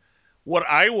 What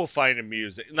I will find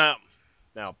amusing now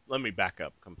let me back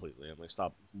up completely. Let me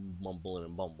stop mumbling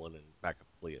and bumbling and back up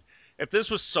completely. If this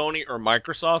was Sony or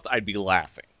Microsoft, I'd be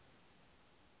laughing.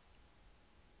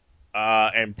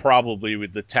 And probably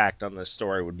with the tact on this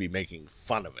story would be making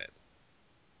fun of it.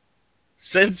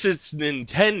 Since it's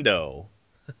Nintendo,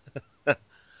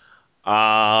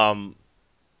 um,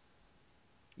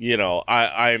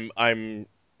 I'm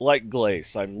like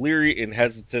Glace. I'm leery and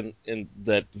hesitant in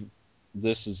that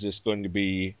this is just going to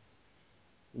be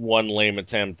one lame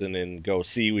attempt and then go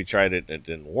see we tried it and it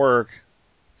didn't work,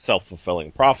 self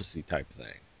fulfilling prophecy type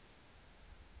thing.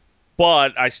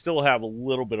 But I still have a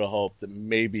little bit of hope that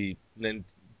maybe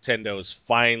Nintendo is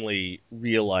finally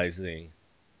realizing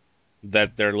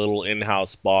that their little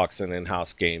in-house box and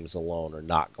in-house games alone are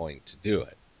not going to do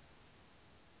it.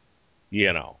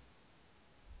 You know,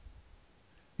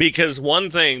 because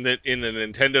one thing that in the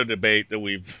Nintendo debate that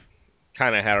we've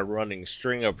kind of had a running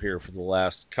string up here for the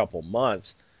last couple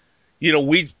months,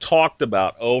 we've talked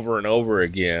about over and over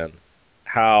again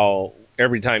how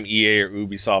every time EA or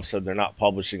Ubisoft said they're not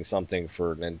publishing something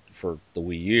for the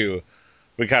Wii U,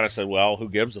 we kind of said, well, who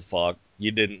gives a fuck?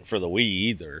 You didn't for the Wii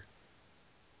either.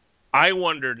 I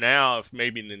wonder now if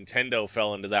maybe Nintendo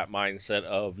fell into that mindset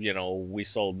of, we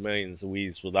sold millions of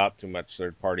Wii's without too much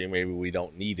third party. Maybe we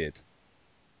don't need it.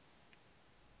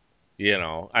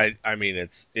 I mean,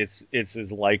 it's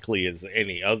as likely as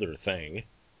any other thing.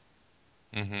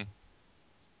 Mm-hmm.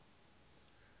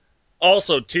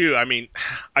 Also, too, I mean,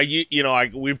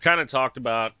 we've kind of talked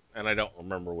about, and I don't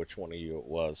remember which one of you it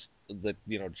was, that,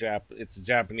 it's a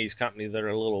Japanese company that are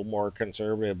a little more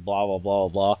conservative, blah, blah, blah,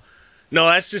 blah. No,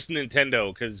 that's just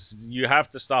Nintendo, because you have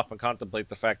to stop and contemplate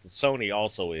the fact that Sony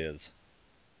also is.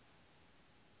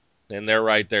 And they're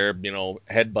right there,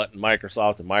 headbutting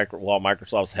Microsoft, and while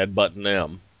Microsoft's headbutting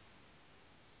them.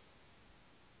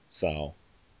 So,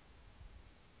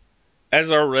 as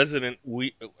our resident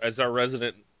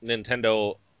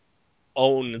Nintendo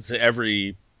owns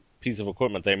every piece of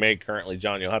equipment they make currently,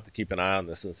 John, you'll have to keep an eye on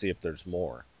this and see if there's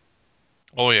more.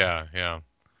 Oh yeah, yeah.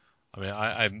 I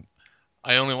mean,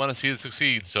 I only want to see it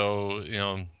succeed. So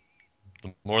the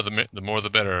more the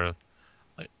better.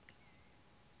 I,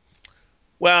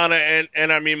 Well,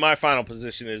 and I mean, my final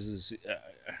position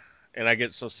and I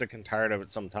get so sick and tired of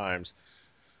it sometimes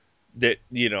that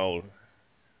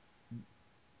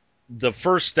the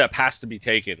first step has to be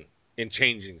taken in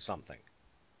changing something.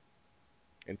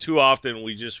 And too often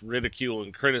we just ridicule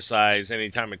and criticize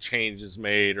anytime a change is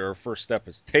made or a first step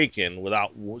is taken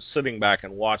without sitting back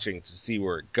and watching to see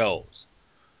where it goes.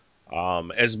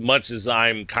 As much as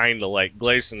I'm kind of like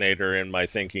Glacinator in my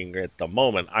thinking at the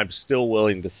moment, I'm still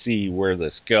willing to see where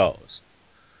this goes.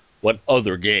 What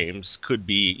other games could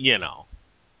be,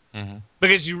 mhm.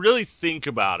 Because you really think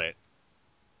about it,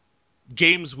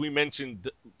 games we mentioned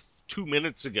 2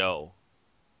 minutes ago,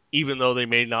 even though they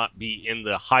may not be in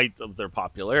the height of their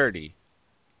popularity,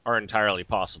 are entirely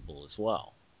possible as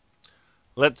well.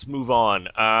 Let's move on.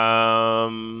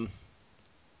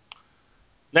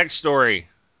 Next story.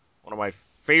 One of my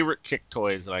favorite kick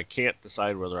toys that I can't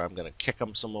decide whether I'm going to kick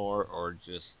them some more or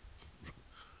just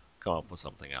come up with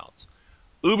something else.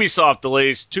 Ubisoft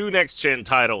delays 2 next-gen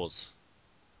titles.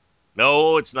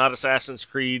 No, it's not Assassin's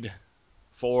Creed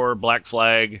 4 Black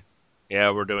Flag.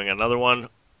 Yeah, we're doing another one.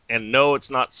 And no,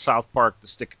 it's not South Park The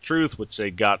Stick of Truth, which they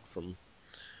got from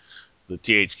the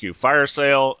THQ Fire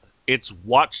Sale. It's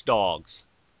Watch Dogs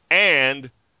and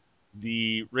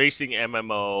the racing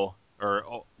MMO,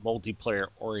 or multiplayer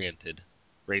oriented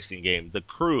racing game, The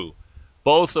Crew.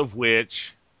 Both of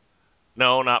which,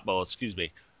 no, not both, excuse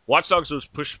me. Watch Dogs was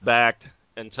pushed back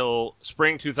until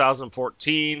spring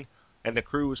 2014, and The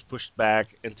Crew was pushed back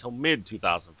until mid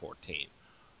 2014.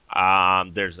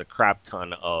 There's a crap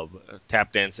ton of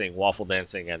tap dancing, waffle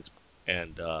dancing,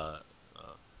 and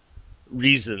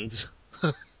reasons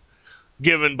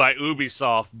given by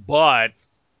Ubisoft, but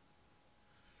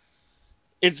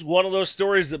it's one of those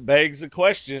stories that begs the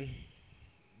question.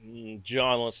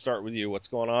 John, let's start with you. What's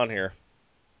going on here?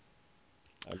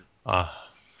 Uh,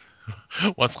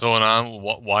 what's going on?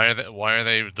 Why are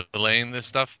they delaying this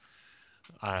stuff?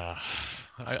 Uh,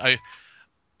 I, I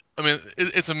I mean,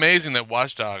 it's amazing that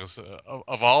Watch Dogs,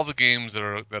 of all the games that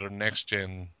are next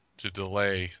gen to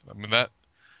delay, I mean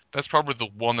that's probably the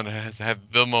one that has had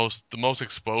the most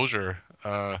exposure.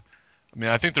 I mean,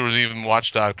 I think there was even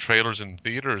Watch Dog trailers in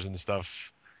theaters and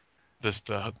stuff.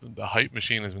 The hype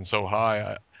machine has been so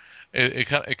high. It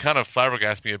kind of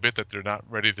flabbergasts me a bit that they're not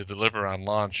ready to deliver on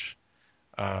launch.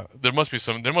 There must be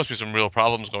some real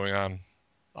problems going on.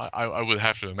 I would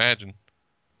have to imagine.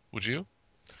 Would you?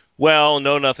 Well,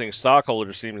 no, nothing.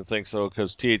 Stockholders seem to think so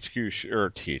because THQ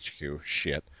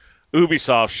shit.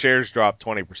 Ubisoft shares dropped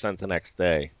 20% the next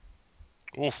day.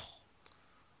 Oof.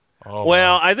 Oh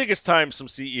Well, my. I think it's time some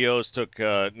CEOs took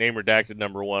Name Redacted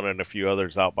 #1 and a few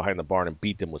others out behind the barn and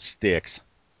beat them with sticks.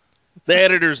 The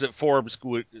editors at Forbes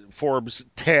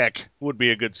Tech would be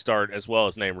a good start, as well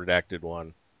as Name Redacted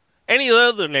one. Any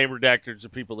other Name Redactors are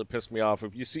people that piss me off.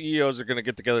 If you CEOs are going to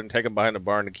get together and take them behind the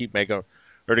barn to keep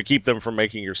them from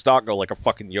making your stock go like a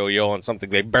fucking yo-yo on something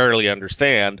they barely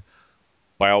understand,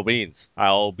 by all means,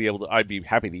 I'd be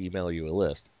happy to email you a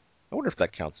list. I wonder if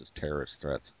that counts as terrorist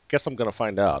threats. Guess I'm going to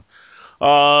find out.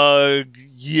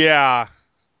 Yeah.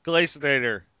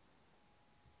 Glacinator,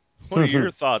 what are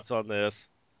your thoughts on this?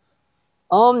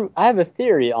 I have a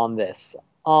theory on this.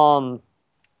 Um,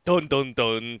 Dun dun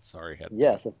dun. Sorry, headband.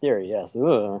 yes, a theory. Yes.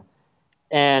 Ugh.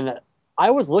 And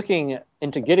I was looking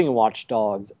into getting Watch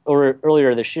Dogs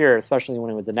earlier this year, especially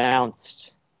when it was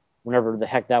announced. Whenever the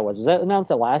heck that was. Was that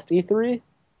announced at last E3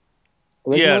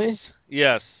 originally? Yes,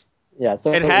 yes. Yeah.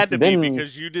 So It it's had to be been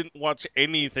because you didn't watch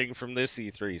anything from this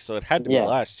E3, so it had to be yeah,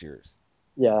 last year's.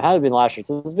 yeah. It had been last year.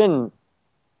 So it's been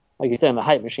like you said in the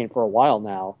hype machine for a while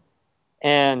now.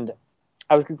 And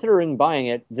I was considering buying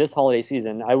it this holiday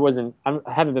season. I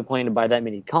haven't been planning to buy that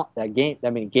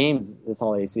many games this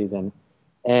holiday season,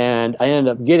 and I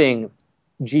ended up getting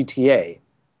GTA.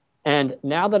 And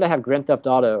now that I have Grand Theft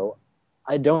Auto,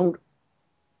 I don't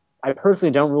I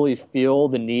personally don't really feel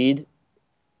the need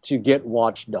to get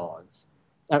Watch Dogs.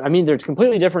 I mean, they're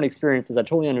completely different experiences. I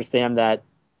totally understand that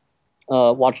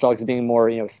Watch Dogs being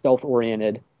more, stealth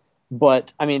oriented,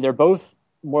 but I mean, they're both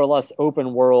more or less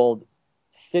open world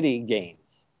city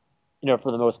games,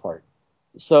 for the most part.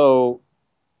 So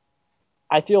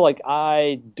I feel like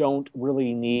I don't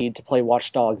really need to play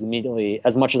Watch Dogs immediately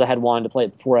as much as I had wanted to play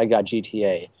it before I got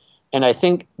GTA. And I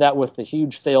think that with the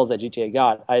huge sales that GTA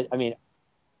got, I mean,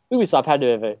 Ubisoft had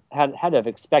to have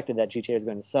expected that GTA is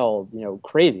going to sell,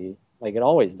 crazy like it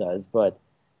always does. But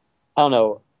I don't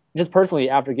know. Just personally,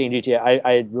 after getting GTA,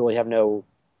 I really have no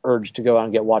urge to go out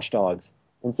and get Watch Dogs,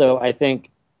 and so I think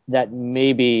that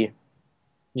maybe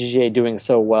GTA doing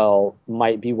so well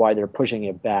might be why they're pushing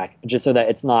it back, just so that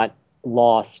it's not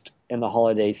lost in the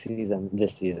holiday season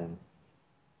this season.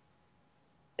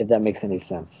 If that makes any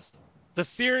sense. The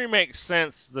theory makes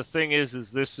sense. The thing is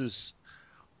this is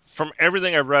from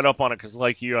everything I've read up on it, because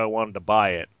like you, I wanted to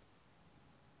buy it.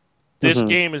 This Mm-hmm.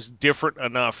 game is different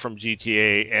enough from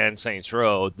GTA and Saints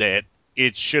Row that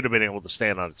it should have been able to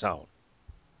stand on its own.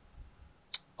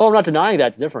 Oh, I'm not denying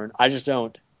that's different. I just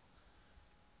don't.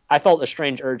 I felt a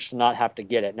strange urge to not have to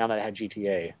get it now that I had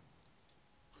GTA.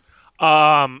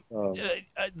 Um, So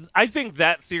I think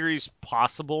that theory's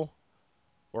possible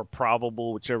or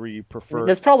probable, whichever you I mean, prefer.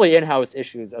 there's probably in-house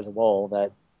issues as well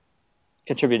that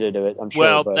contributed to it, I'm sure.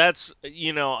 Well, But that's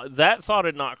that thought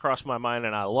had not crossed my mind,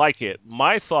 and I like it.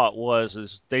 My thought was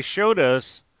is they showed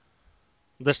us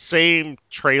the same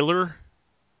trailer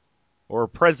or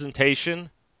presentation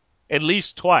at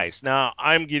least twice. Now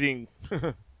I'm getting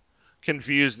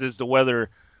confused as to whether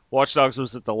Watch Dogs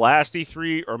was at the last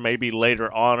E3 or maybe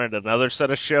later on at another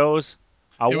set of shows.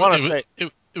 I want to say,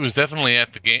 It was definitely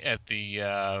at the game at the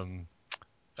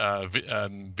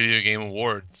video game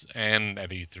awards and at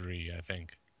E3, I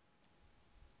think.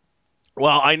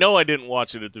 well, I know I didn't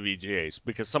watch it at the VGAs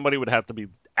because somebody would have to be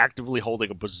actively holding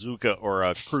a bazooka or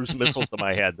a cruise missile to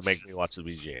my head to make me watch the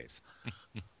VGAs.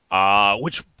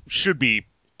 Which should be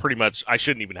pretty much, I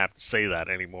shouldn't even have to say that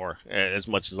anymore, as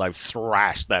much as I've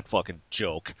thrashed that fucking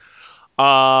joke.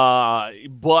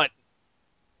 But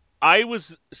I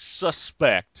was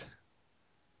suspect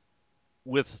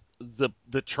with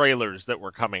the trailers that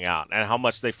were coming out and how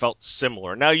much they felt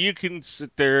similar. Now you can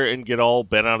sit there and get all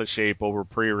bent out of shape over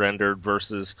pre-rendered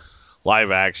versus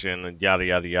live action and yada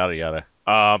yada yada yada.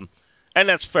 And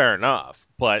that's fair enough,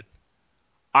 but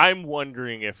I'm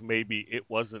wondering if maybe it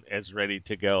wasn't as ready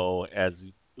to go as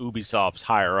Ubisoft's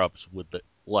higher ups would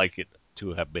like it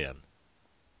to have been.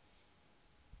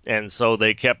 And so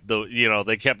they kept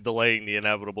delaying the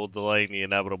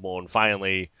inevitable, and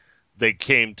finally they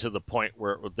came to the point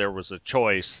where there was a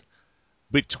choice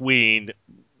between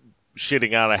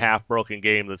shitting out a half broken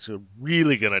game that's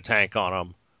really going to tank on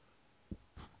them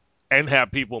and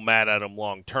have people mad at them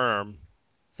long term.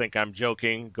 Think I'm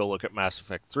joking? Go look at Mass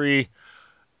Effect 3.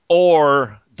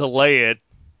 Or delay it,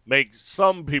 make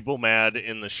some people mad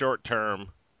in the short term,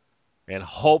 and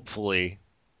hopefully,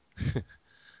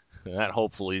 that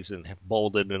hopefully is in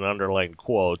bolded and underlined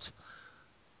quotes,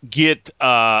 get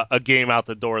a game out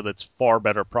the door that's far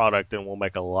better product and will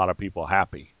make a lot of people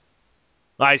happy.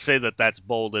 I say that that's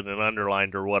bolded and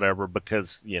underlined or whatever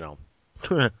because, yeah,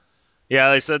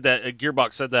 they said that,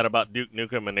 Gearbox said that about Duke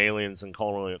Nukem and Aliens and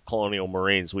Colonial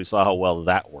Marines. We saw how well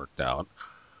that worked out.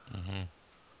 Hmm.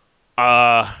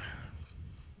 Uh,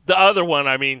 the other one,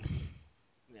 I mean,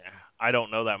 yeah, I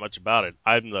don't know that much about it.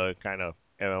 I'm the kind of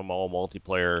MMO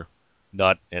multiplayer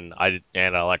nut, and I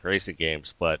like racing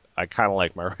games, but I kind of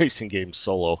like my racing games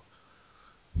solo.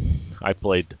 I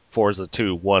played Forza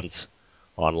 2 once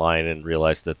online and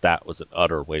realized that that was an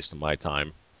utter waste of my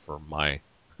time for my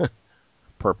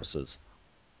purposes.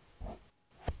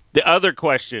 The other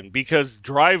question, because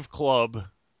Drive Club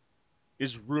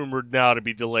is rumored now to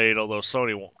be delayed, although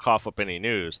Sony won't cough up any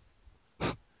news,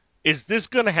 is this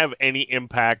going to have any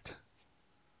impact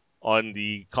on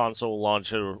the console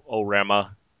launch of Orema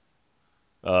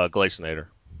Glacinator?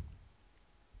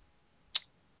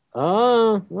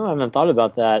 No, I haven't thought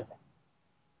about that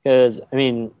because I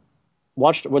mean,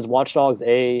 Watch Dogs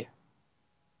a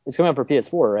it's coming out for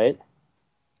PS4, right?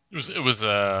 It was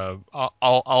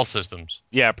all systems.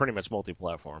 Yeah, pretty much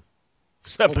multi-platform,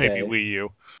 except maybe Okay. Wii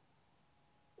U.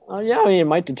 Yeah, I mean, it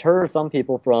might deter some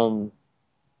people from,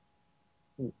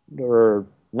 or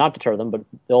not deter them, but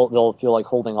they'll feel like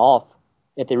holding off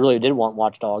if they really did want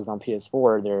Watch Dogs on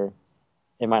PS4.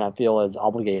 it might not feel as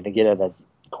obligated to get it as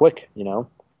quick,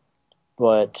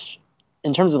 But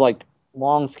in terms of like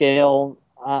long scale,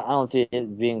 I don't see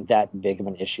it being that big of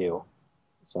an issue.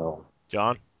 So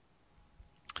John?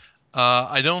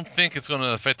 I don't think it's going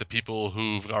to affect the people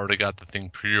who've already got the thing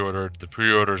pre-ordered. The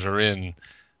pre-orders are in.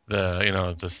 The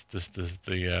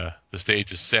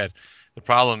stage is set. The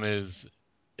problem is,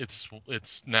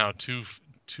 it's now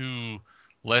two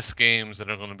less games that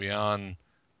are going to be on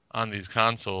these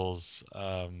consoles.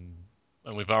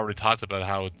 And we've already talked about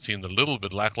how it seemed a little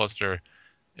bit lackluster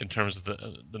in terms of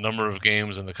the number of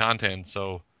games and the content.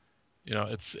 So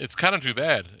it's kind of too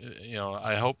bad.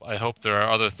 I hope there are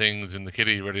other things in the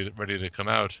kitty ready to come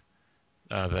out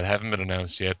that haven't been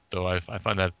announced yet. Though I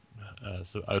find that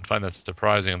so I would find that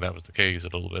surprising if that was the case a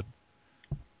little bit.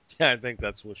 Yeah, I think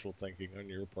that's wishful thinking on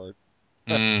your part.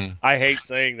 Mm. I hate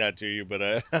saying that to you,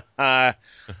 but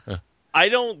I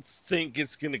don't think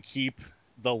it's going to keep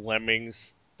the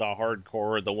lemmings, the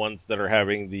hardcore, the ones that are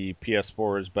having the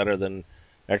PS4 is better than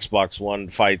Xbox One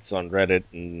fights on Reddit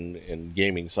and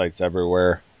gaming sites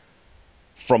everywhere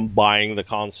from buying the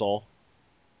console.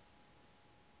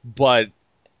 But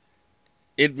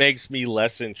it makes me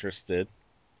less interested,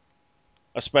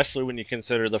 especially when you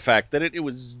consider the fact that it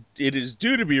is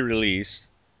due to be released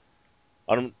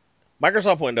on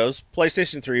Microsoft Windows,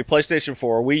 PlayStation 3, PlayStation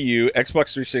 4, Wii U,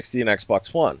 Xbox 360, and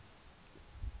Xbox One.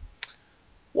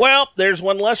 Well, there's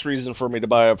one less reason for me to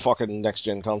buy a fucking next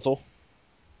gen console.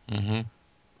 Hmm.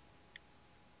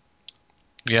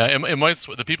 Yeah, it might.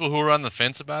 The people who are on the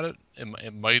fence about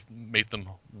it might make them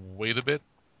wait a bit,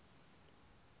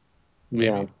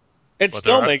 yeah, maybe. It's But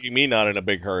there still are. making me not in a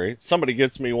big hurry. Somebody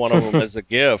gets me one of them as a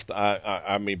gift.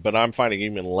 I mean, but I'm finding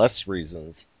even less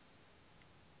reasons.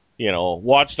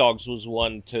 Watch Dogs was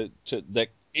one to that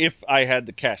if I had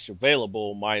the cash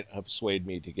available might have swayed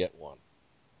me to get one.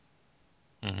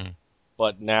 Hmm.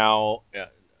 But now,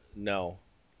 no,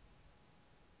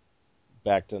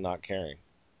 back to not caring.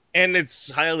 And it's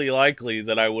highly likely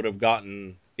that I would have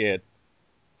gotten it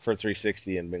for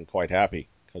 360 and been quite happy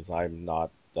because I'm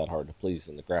not that hard to please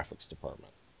in the graphics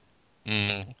department.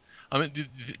 Mm. I mean, do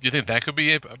you think that could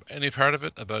be any part of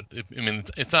it? I mean,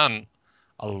 it's on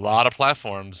a lot of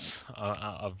platforms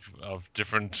of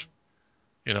different,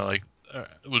 like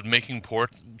would making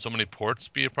so many ports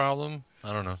be a problem?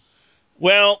 I don't know.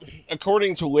 Well,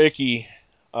 according to Wiki,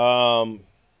 um,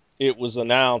 it was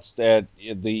announced at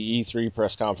the E3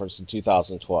 press conference in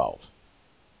 2012.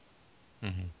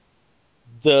 Hmm.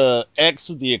 The X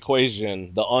of the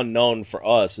equation, the unknown for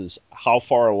us, is how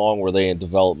far along were they in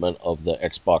development of the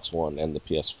Xbox One and the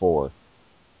PS4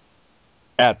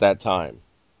 at that time,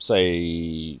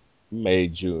 say May,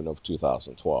 June of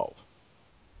 2012.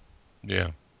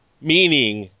 Yeah.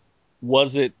 Meaning,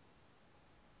 was it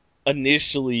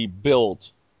initially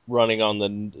built running on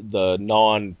the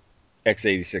non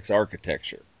x86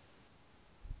 architecture?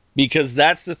 Because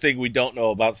that's the thing we don't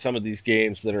know about some of these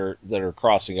games that are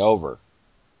crossing over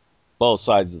both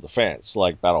sides of the fence,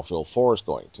 like Battlefield 4 is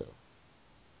going to.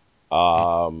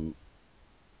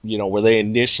 Were they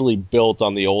initially built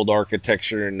on the old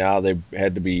architecture and now they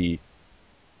had to be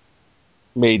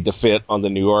made to fit on the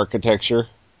new architecture?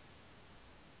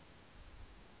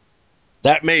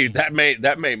 That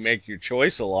may make your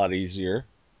choice a lot easier.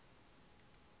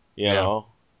 You Yeah. know,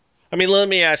 I mean, let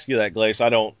me ask you that, Glace. I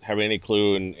don't have any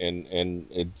clue, and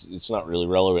it's not really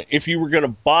relevant. If you were going to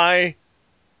buy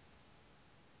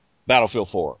Battlefield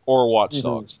 4 or Watch hmm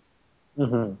Dogs,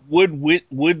 hmm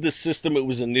would the system it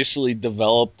was initially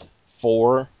developed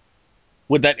for,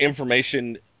 would that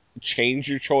information change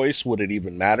your choice? Would it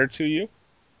even matter to you?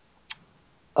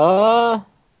 uh,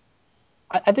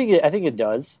 I think it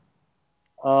does.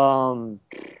 Um,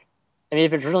 I mean,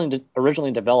 if it's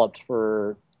originally developed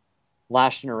for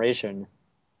last generation,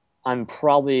 I'm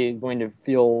probably going to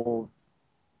feel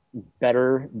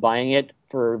better buying it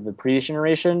for the previous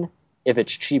generation if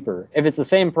it's cheaper. If it's the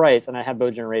same price and I have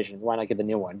both generations, why not get the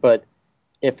new one? But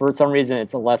if for some reason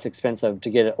it's less expensive to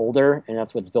get it older and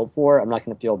that's what it's built for, I'm not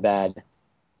going to feel bad.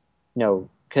 No,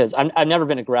 because I've never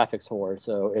been a graphics whore,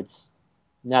 so it's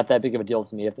not that big of a deal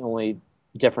to me if the only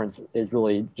difference is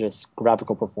really just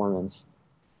graphical performance.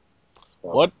 So,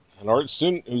 What? An art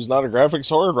student who's not a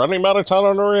graphics whore running him out of town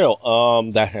on a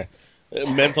rail. That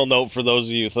mental note for those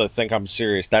of you that think I'm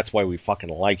serious. That's why we fucking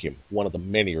like him. One of the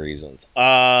many reasons.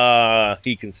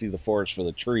 He can see the forest for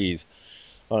the trees,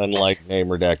 unlike Name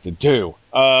Redacted 2.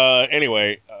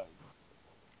 Anyway,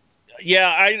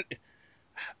 yeah,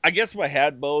 I guess if I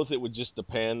had both, it would just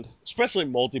depend, especially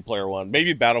multiplayer one.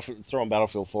 Maybe Battlefield, throwing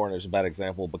Battlefield 4 in is a bad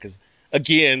example because,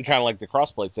 again, kind of like the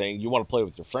crossplay thing, you want to play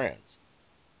with your friends.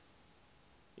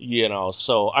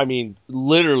 So I mean,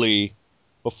 literally,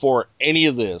 before any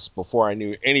of this, before I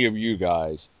knew any of you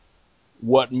guys,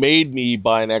 what made me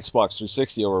buy an Xbox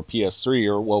 360 over a PS3,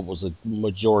 or what was a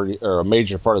majority or a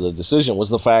major part of the decision, was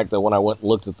the fact that when I went and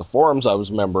looked at the forums I was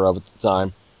a member of at the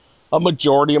time, a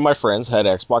majority of my friends had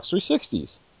Xbox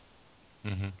 360s.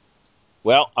 Mm-hmm.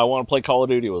 Well, I want to play Call of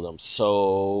Duty with them,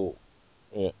 so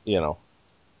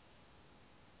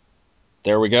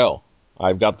there we go.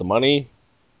 I've got the money,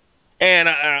 and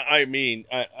I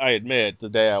admit, the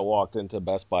day I walked into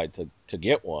Best Buy to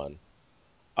get one,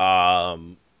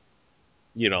 um,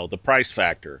 the price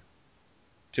factor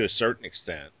to a certain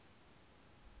extent.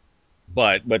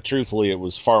 But truthfully, it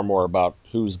was far more about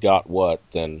who's got what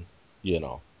than you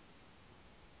know.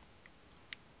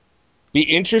 Be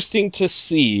interesting to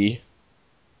see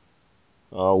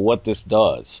what this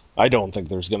does. I don't think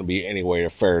there's going to be any way to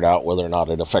ferret out whether or not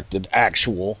it affected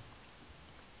actual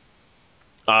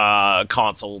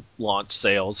console launch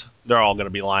sales. They're all going to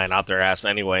be lying out their ass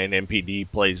anyway, and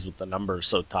NPD plays with the numbers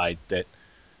so tight that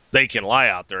they can lie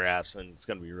out their ass, and it's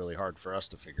going to be really hard for us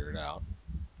to figure it out,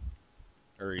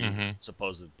 or even Mm-hmm.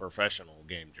 supposed professional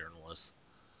game journalists.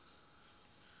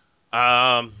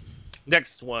 Um,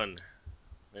 Next one,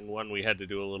 and one we had to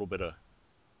do a little bit of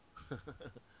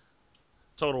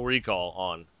total recall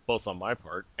on, both on my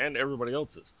part and everybody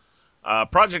else's.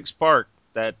 Project Spark,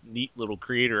 that neat little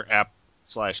creator app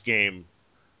slash game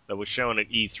that was shown at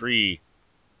E3,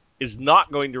 is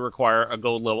not going to require a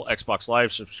gold level Xbox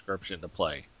Live subscription to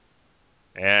play.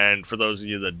 And for those of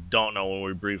you that don't know, when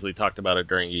we briefly talked about it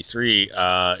during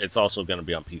E3, it's also going to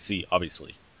be on PC,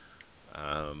 obviously.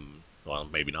 Well,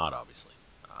 maybe not, obviously.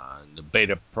 The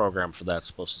beta program for that's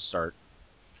supposed to start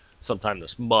sometime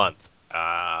this month.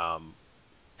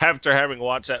 After having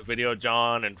watched that video,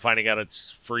 John, and finding out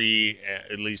it's free,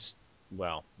 at least,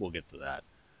 well, we'll get to that.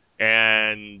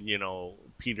 And,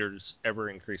 Peter's ever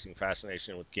increasing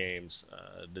fascination with games,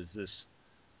 does this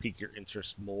pique your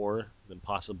interest more than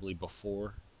possibly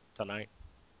before tonight?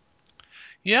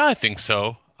 Yeah, I think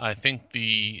so. I think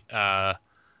the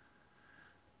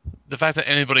fact that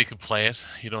anybody could play it,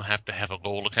 you don't have to have a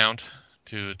gold account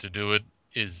to do it,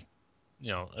 is,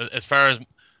 as far as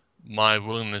my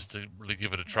willingness to really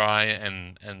give it a try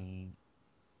and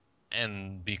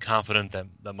be confident that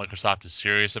Microsoft is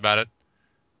serious about it.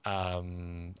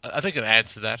 I think it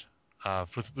adds to that.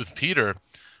 With Peter,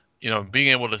 being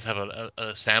able to have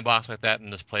a sandbox like that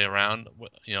and just play around,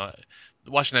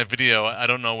 watching that video, I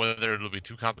don't know whether it'll be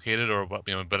too complicated or what,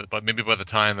 but maybe by the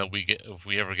time that if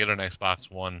we ever get an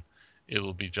Xbox One, it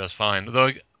will be just fine.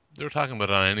 Though they were talking about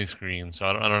it on any screen, so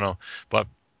I don't know. But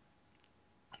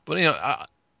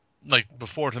like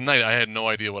before tonight, I had no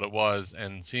idea what it was,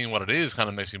 and seeing what it is kind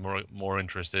of makes me more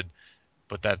interested.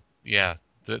 But yeah,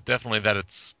 definitely that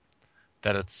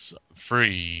it's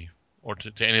free or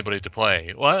to anybody to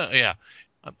play. Well, yeah,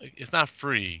 it's not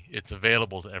free. It's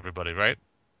available to everybody, right?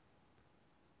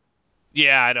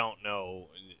 Yeah, I don't know.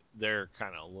 They're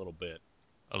kind of a little bit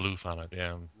Aloof on it.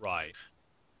 Yeah, right.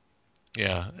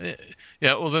 yeah,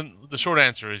 yeah. Well, then the short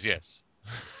answer is yes.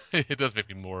 It does make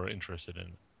me more interested in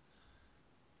it.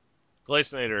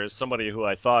 Glacinator is somebody who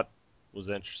I thought was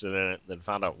interested in it, then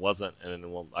found out wasn't, and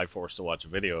then I forced to watch a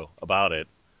video about it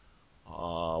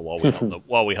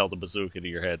while we held the bazooka to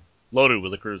your head, loaded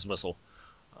with a cruise missile.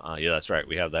 Yeah, that's right.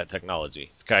 We have that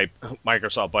technology. Skype,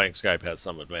 Microsoft buying Skype has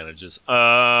some advantages.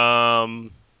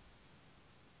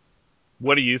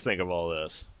 What do you think of all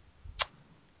this?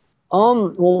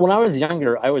 Well, when I was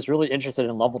younger, I was really interested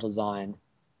in level design,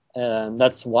 and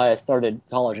that's why I started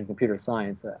college in computer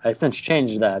science. I since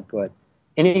changed that, but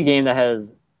any game that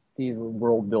has these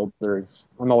world builders,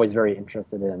 I'm always very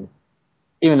interested in.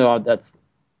 Even though that's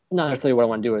not necessarily what I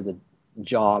want to do as a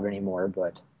job anymore,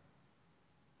 but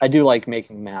I do like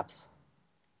making maps.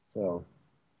 So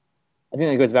I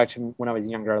think that goes back to when I was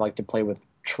younger. I liked to play with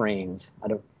trains. I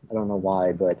don't know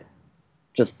why, but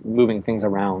just moving things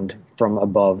around from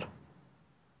above.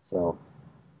 So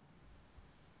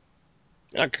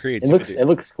Not it looks creativity. it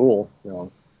looks cool.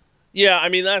 So. Yeah, I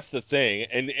mean that's the thing,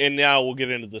 and now we'll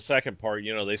get into the second part.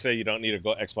 They say you don't need a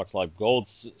Xbox Live Gold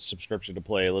subscription to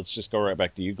play. Let's just go right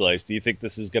back to you, Glaze. Do you think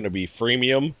this is going to be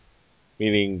freemium,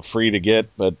 meaning free to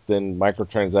get, but then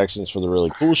microtransactions for the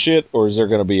really cool shit, or is there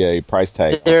going to be a price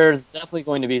tag on it? There's definitely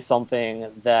going to be something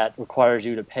that requires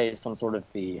you to pay some sort of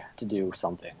fee to do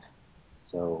something.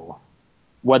 So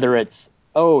whether it's,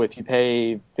 oh, if you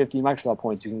pay 50 Microsoft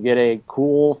points, you can get a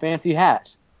cool fancy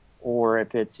hat, or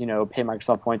if it's, pay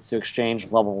Microsoft points to exchange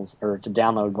levels or to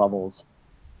download levels.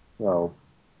 So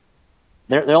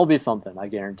there'll be something, I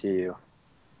guarantee you.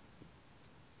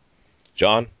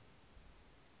 John?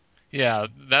 Yeah,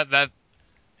 that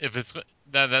if it's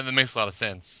that makes a lot of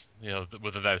sense.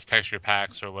 Whether that's texture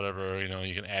packs or whatever,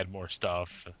 you can add more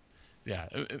stuff. Yeah,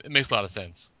 it makes a lot of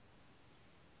sense.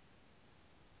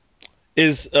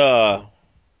 Is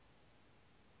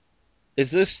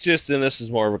is this just, and this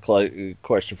is more of a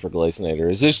question for Glazinator,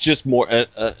 is this just more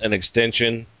an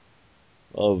extension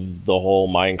of the whole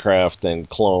Minecraft and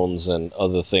clones and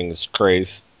other things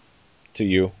craze to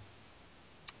you?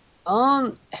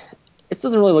 Um, it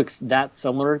doesn't really look that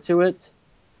similar to it.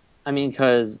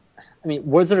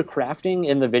 Was there crafting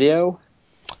in the video?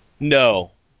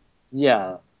 No.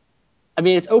 Yeah.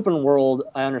 It's open world.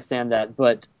 I understand that,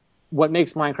 but what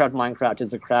makes Minecraft is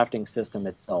the crafting system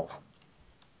itself.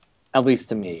 At least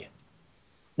to me,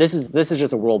 this is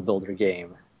just a world builder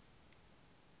game.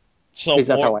 At Some least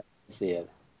that's more how I see it.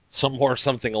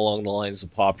 something along the lines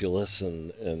of Populous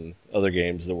and other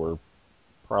games that were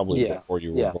probably Yeah, before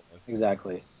you were yeah, born.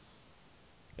 exactly.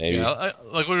 Yeah, Maybe.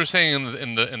 like we were saying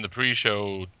in the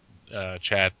pre-show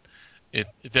chat, it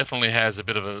definitely has a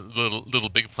bit of a little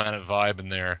Big Planet vibe in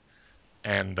there,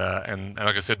 and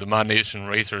like I said, the Mod Nation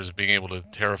racers being able to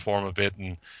terraform a bit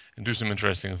and do some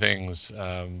interesting things.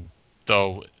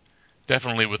 Though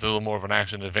definitely with a little more of an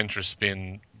action adventure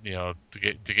spin, to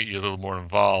get you a little more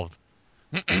involved.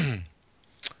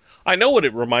 I know what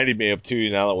it reminded me of too.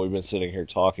 Now that we've been sitting here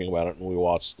talking about it and we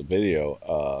watched the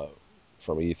video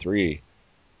from E3,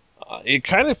 it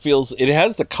kind of feels, it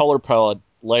has the color palette,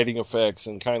 lighting effects,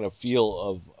 and kind of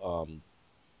feel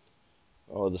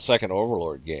of the second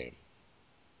Overlord game.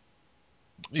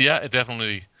 Yeah, it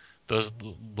definitely does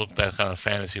look that kind of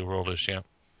fantasy worldish. Yeah.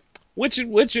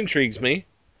 Which intrigues me.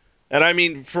 And I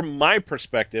mean, from my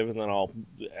perspective, and then I'll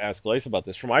ask Lace about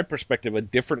this. From my perspective, a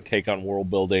different take on world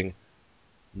building,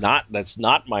 that's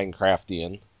not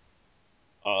Minecraftian,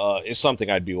 is something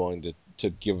I'd be willing to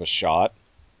give a shot.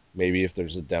 Maybe if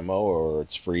there's a demo or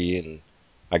it's free and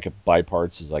I could buy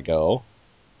parts as I go.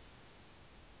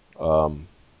 Um,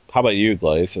 how about you,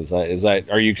 Glaze? Is that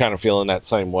are you kind of feeling that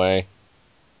same way?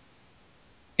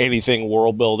 Anything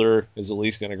world builder is at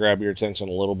least going to grab your attention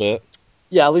a little bit.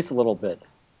 Yeah, at least a little bit.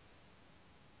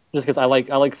 Just because I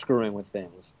like screwing with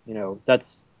things.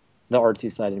 That's the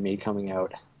artsy side of me coming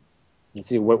out and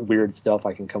see what weird stuff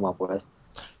I can come up with.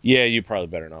 Yeah, you probably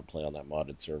better not play on that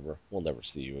modded server. We'll never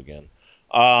see you again.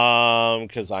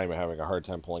 Because I'm having a hard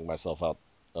time pulling myself out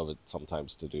of it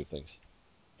sometimes to do things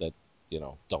that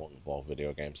don't involve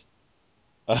video games.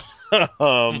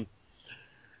 um,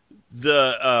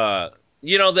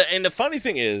 the and the funny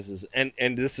thing is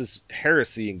and this is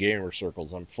heresy in gamer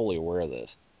circles. I'm fully aware of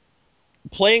this.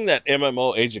 Playing that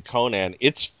MMO Age of Conan,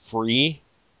 it's free.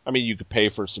 I mean, you could pay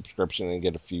for a subscription and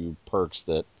get a few perks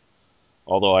that,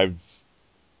 although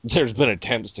there's been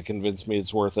attempts to convince me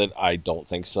it's worth it, I don't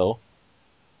think so.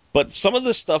 But some of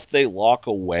the stuff they lock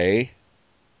away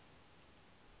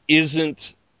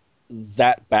isn't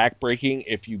that backbreaking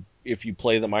if you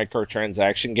play the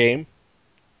microtransaction game.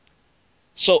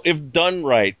 So if done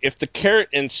right, if the carrot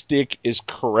and stick is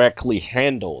correctly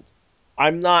handled,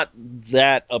 I'm not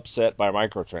that upset by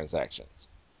microtransactions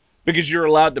because you're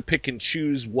allowed to pick and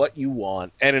choose what you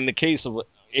want. And in the case of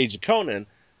Age of Conan,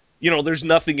 there's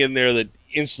nothing in there that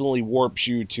instantly warps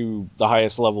you to the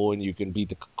highest level and you can beat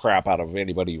the crap out of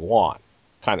anybody you want,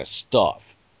 kind of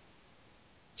stuff.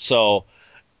 So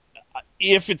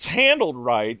if it's handled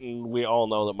right, and we all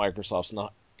know that Microsoft's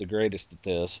not the greatest at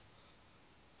this,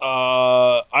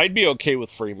 I'd be okay with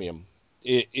freemium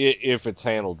if it's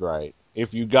handled right.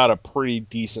 If you got a pretty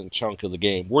decent chunk of the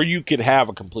game where you could have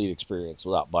a complete experience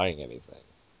without buying anything.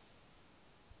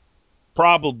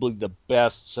 Probably the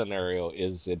best scenario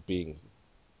is it being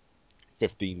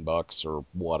 $15 or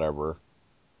whatever.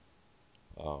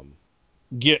 Um,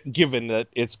 given that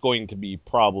it's going to be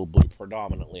probably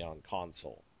predominantly on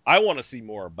console. I want to see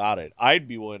more about it. I'd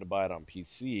be willing to buy it on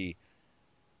PC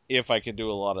if I could do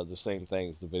a lot of the same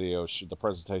things the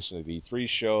presentation at E3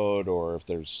 showed, or if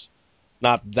there's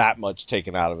not that much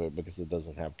taken out of it because it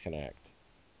doesn't have Connect.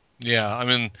 Yeah, I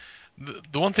mean,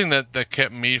 the one thing that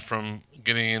kept me from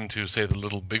getting into, say, the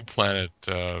Little Big Planet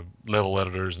level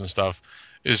editors and stuff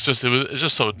is it's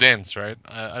just so dense, right?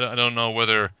 I don't know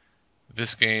whether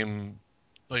this game,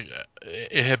 like,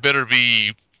 it had better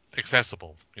be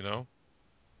accessible, you know?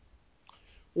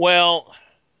 Well,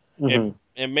 and Hmm.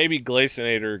 and maybe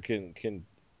Glacinator can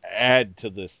add to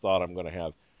this thought I'm going to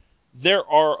have. There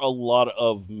are a lot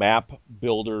of map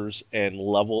builders and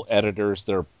level editors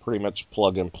that are pretty much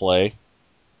plug and play.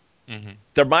 Hmm.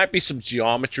 There might be some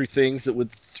geometry things that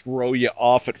would throw you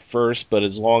off at first, but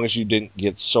as long as you didn't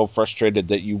get so frustrated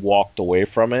that you walked away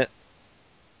from it,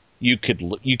 you could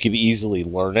easily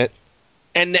learn it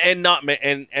and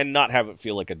not have it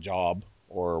feel like a job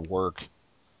or work.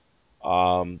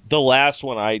 The last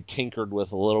one I tinkered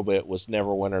with a little bit was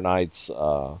Neverwinter Nights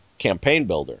Campaign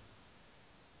Builder.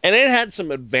 And it had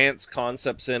some advanced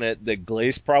concepts in it that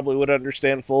Glace probably would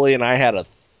understand fully, and I had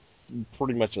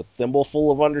pretty much a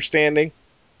thimbleful of understanding.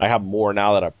 I have more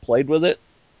now that I've played with it.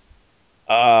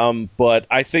 But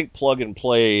I think plug and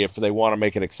play, if they want to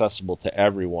make it accessible to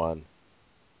everyone,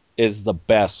 is the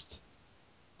best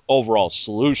overall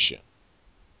solution.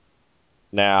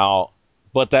 Now,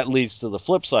 but that leads to the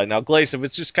flip side. Now, Glace, if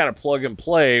it's just kind of plug and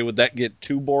play, would that get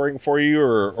too boring for you,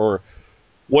 or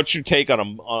what's your take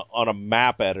on a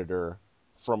map editor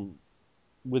from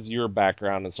with your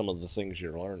background and some of the things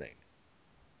you're learning?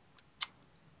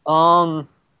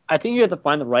 I think you have to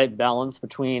find the right balance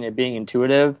between it being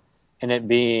intuitive and it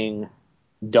being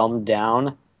dumbed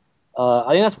down.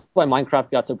 I think that's why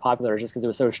Minecraft got so popular, just because it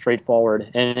was so straightforward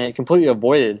and it completely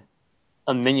avoided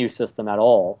a menu system at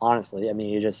all. Honestly, I mean,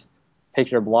 you just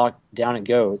pick your block, down it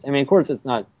goes. I mean, of course, it's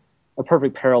not a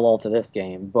perfect parallel to this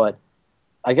game, but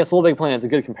I guess Little Big Planet is a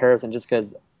good comparison, just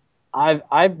because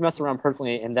I've messed around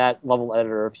personally in that level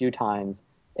editor a few times,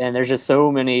 and there's just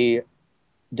so many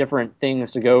different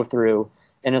things to go through,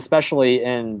 and especially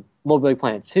in Little Big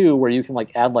Planet 2, where you can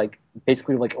like add like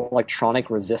basically like electronic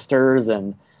resistors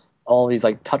and all these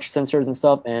like touch sensors and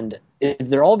stuff, and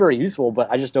they're all very useful,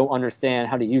 but I just don't understand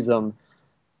how to use them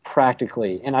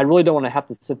practically, and I really don't want to have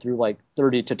to sit through like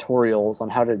 30 tutorials on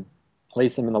how to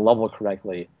place them in the level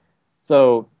correctly.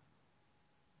 So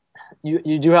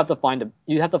you do have to find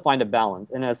a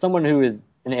balance, and as someone who is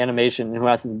in animation who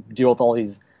has to deal with all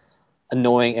these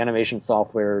annoying animation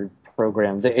software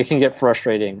programs, it can get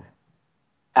frustrating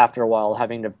after a while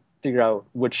having to figure out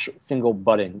which single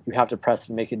button you have to press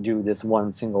to make it do this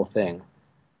one single thing.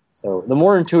 So the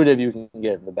more intuitive you can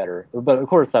get, the better. But of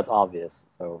course, that's obvious.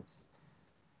 So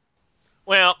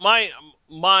Well,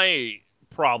 my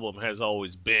problem has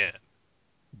always been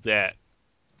that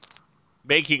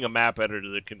making a map editor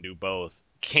that can do both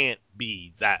can't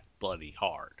be that bloody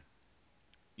hard.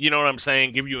 You know what I'm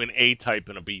saying? Give you an A type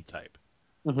and a B type.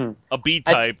 mhm. A B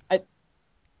I, type, I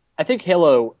I think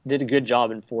Halo did a good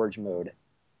job in Forge mode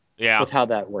yeah, with how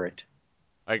that worked.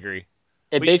 I agree.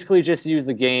 It But you, basically just used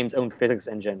the game's own physics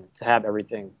engine to have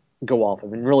everything go off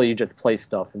of, and really you just place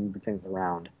stuff and move things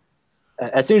around.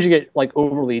 As soon as you get like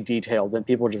overly detailed, then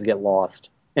people just get lost.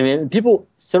 I mean,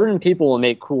 certain people will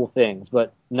make cool things,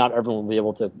 but not everyone will be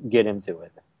able to get into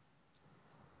it.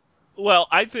 well,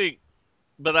 I think,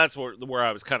 but that's where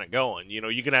I was kind of going. You know,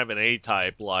 you can have an A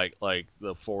type like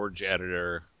the Forge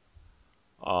editor,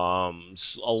 a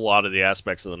lot of the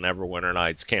aspects of the Neverwinter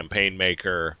Nights campaign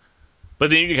maker, but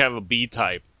then you can have a B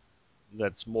type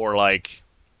that's more like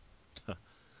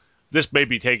this may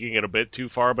be taking it a bit too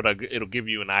far, but it'll give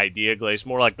you an idea, Glaze,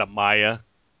 more like the Maya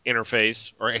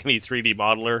interface or any 3D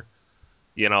modeler.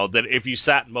 You know, that if you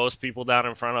sat most people down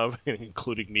in front of,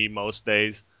 including me most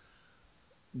days,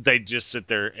 they'd just sit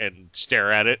there and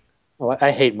stare at it. Oh,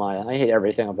 I hate Maya. I hate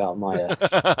everything about Maya.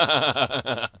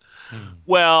 Hmm.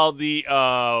 Well, the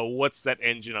what's that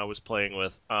engine I was playing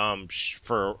with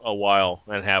for a while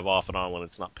and have off and on when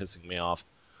it's not pissing me off.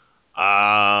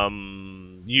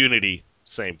 Unity,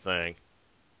 same thing.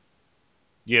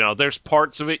 You know, there's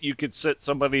parts of it you could sit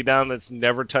somebody down that's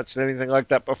never touched anything like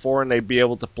that before, and they'd be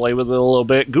able to play with it a little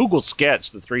bit. Google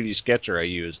Sketch, the 3D sketcher I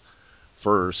use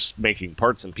for making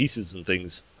parts and pieces and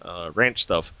things, ranch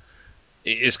stuff,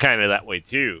 is kind of that way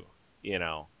too. You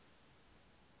know,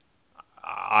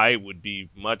 I would be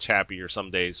much happier some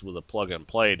days with a plug and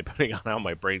play, depending on how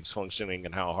my brain's functioning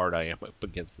and how hard I am up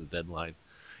against the deadline.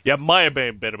 Yeah, might have been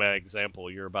a bit of an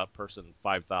example. You're about person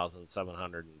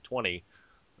 5,720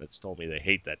 that's told me they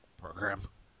hate that program,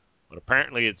 but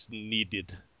apparently it's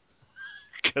needed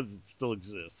because it still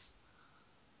exists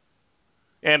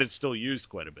and it's still used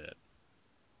quite a bit.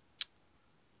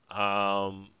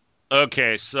 Um,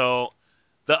 okay, so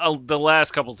the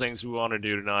last couple things we want to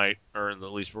do tonight, or at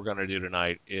least we're going to do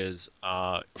tonight, is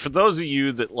for those of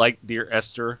you that like Dear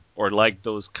Esther or like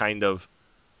those kind of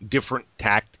different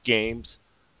tact games,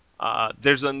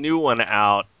 there's a new one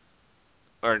out,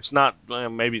 or it's not. Well,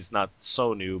 maybe it's not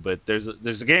so new, but there's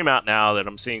a game out now that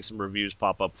I'm seeing some reviews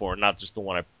pop up for, not just the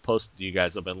one I posted to you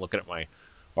guys. I've been looking at my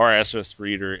RSS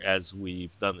reader as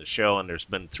we've done the show, and there's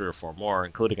been 3 or 4 more,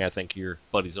 including I think your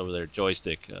buddies over there,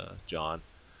 Joystick, John.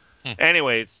 Hmm.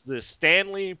 Anyway, it's the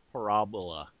Stanley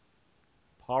Parabola.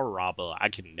 Parabola. I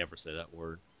can never say that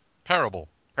word. Parable.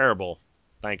 Parable.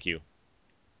 Thank you.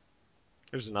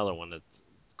 There's another one that's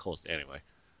close to anyway.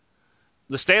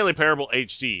 The Stanley Parable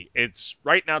HD. It's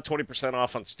right now 20%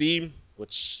 off on Steam,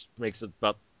 which makes it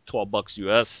about $12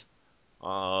 US.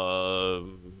 uh,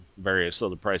 various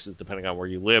other prices depending on where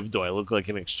you live. Do I look like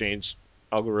an exchange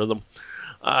algorithm?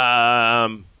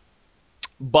 Um,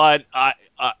 but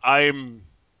I'm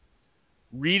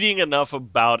reading enough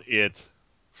about it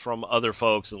from other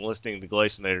folks and listening to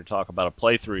Glacinator talk about a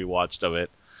playthrough he watched of it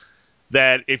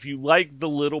that if you like the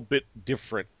little bit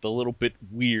different, the little bit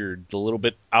weird, the little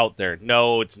bit out there,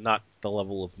 no, it's not the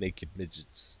level of Naked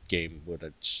Midgets game.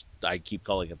 Which I keep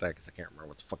calling it that because I can't remember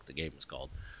what the fuck the game is called.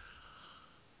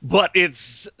 But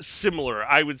it's similar.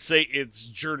 I would say it's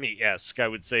Journey-esque. I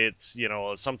would say it's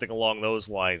something along those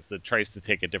lines that tries to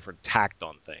take a different tact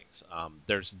on things.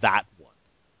 There's that one,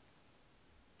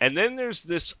 and then there's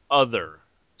this other.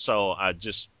 So I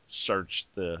just searched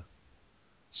the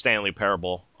Stanley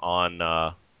Parable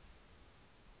on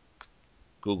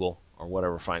Google or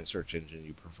whatever fine search engine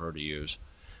you prefer to use.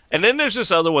 And then there's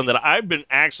this other one that I've been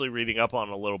actually reading up on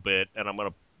a little bit, and I'm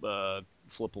going to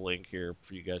flip a link here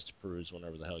for you guys to peruse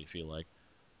whenever the hell you feel like.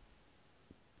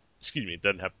 Excuse me, it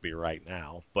doesn't have to be right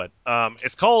now, but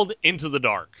it's called Into the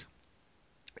Dark.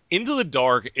 Into the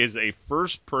Dark is a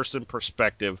first-person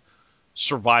perspective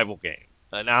survival game.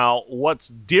 Now, what's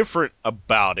different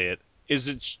about it is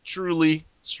it's truly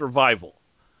survival.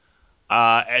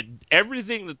 And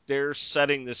everything that they're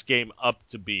setting this game up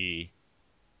to be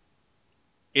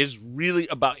is really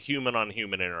about human on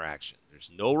human interaction.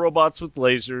 There's no robots with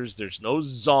lasers, there's no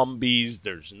zombies,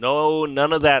 there's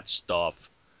none of that stuff.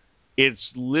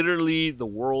 It's literally the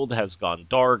world has gone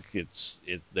dark.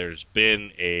 There's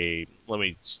been a let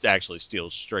me actually steal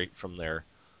straight from their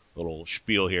little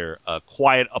spiel here, a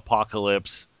quiet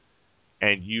apocalypse,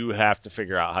 and you have to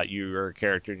figure out how you're a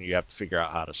character and you have to figure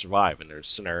out how to survive, and there's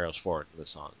scenarios for it and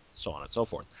so on and so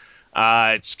forth.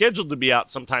 It's scheduled to be out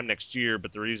sometime next year,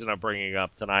 but the reason I'm bringing it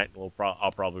up tonight, and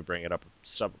I'll probably bring it up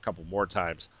a couple more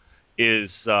times,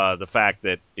 is the fact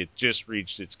that it just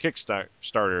reached its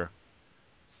Kickstarter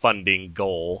funding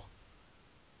goal.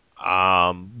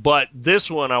 But this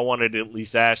one, I wanted to at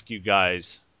least ask you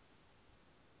guys,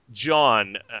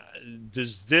 John,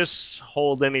 does this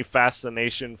hold any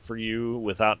fascination for you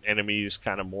without enemies?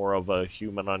 Kind of more of a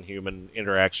human on human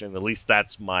interaction. At least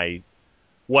that's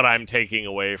what I'm taking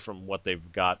away from what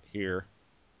they've got here.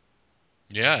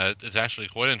 Yeah, it's actually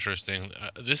quite interesting.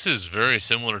 This is very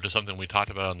similar to something we talked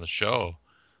about on the show,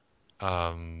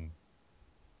 um,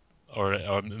 or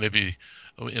maybe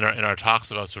in our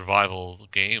talks about survival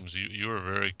games. You were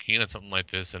very keen on something like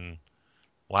this, and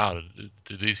wow,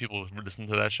 did these people listen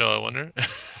to that show? I wonder.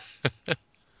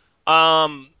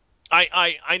 Um,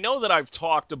 I know that I've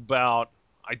talked about.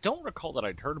 I don't recall that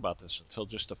I'd heard about this until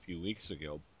just a few weeks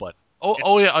ago, but Oh, it's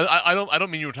oh yeah. I don't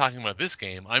mean you were talking about this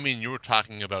game. I mean you were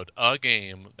talking about a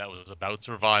game that was about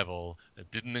survival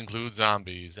that didn't include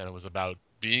zombies, and it was about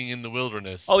being in the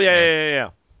wilderness. oh yeah And yeah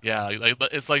yeah yeah. yeah,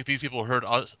 it's like these people heard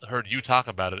you talk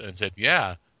about it and said,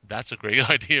 "Yeah, that's a great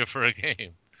idea for a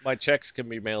game." My checks can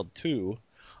be mailed too.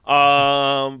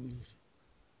 Um,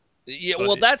 yeah, But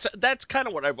well, that's kind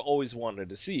of what I've always wanted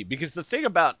to see because the thing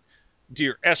about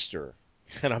Dear Esther,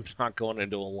 and I'm not going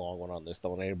into a long one on this,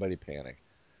 don't let anybody panic,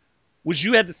 was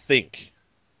you had to think.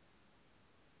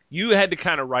 You had to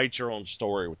kind of write your own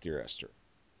story with Dear Esther.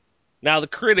 Now, the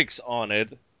critics on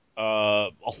it,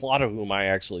 a lot of whom I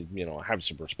actually, have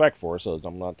some respect for, so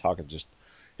I'm not talking just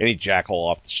any jackhole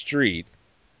off the street.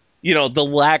 The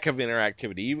lack of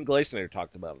interactivity. Even Glacinator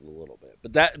talked about it a little bit,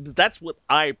 but that's what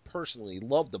I personally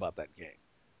loved about that game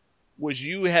was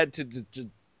you had to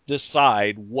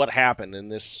decide what happened in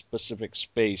this specific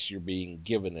space you're being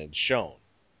given and shown.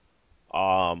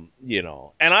 And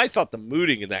I thought the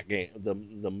mooding in that game,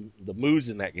 the moods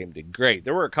in that game did great.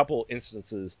 There were a couple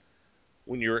instances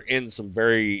when you're in some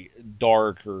very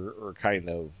dark or kind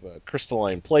of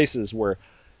crystalline places where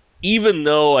even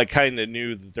though I kind of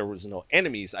knew that there was no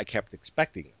enemies, I kept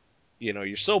expecting them.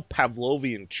 You're so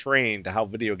Pavlovian trained to how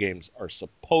video games are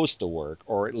supposed to work,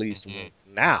 or at least mhm, work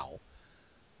now,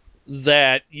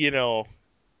 that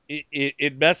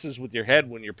it messes with your head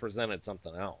when you're presented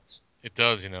something else. it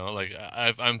does, like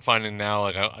I'm finding now,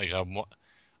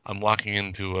 I'm walking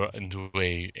into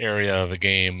a area of a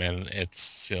game, and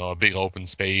it's a big open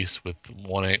space with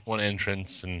one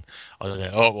entrance, and I was like,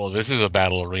 oh well, this is a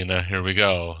battle arena. Here we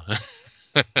go.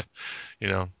 You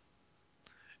know,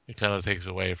 it kind of takes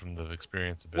away from the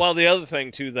experience a bit. Well, the other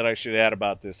thing too that I should add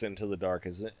about this Into the Dark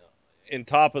is on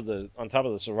top of the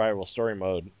survival story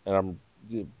mode, and I'm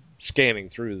scanning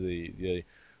through the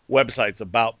website's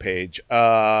about page.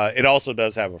 It also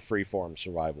does have a freeform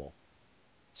survival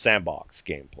sandbox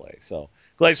gameplay. So,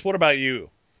 Glaze, what about you?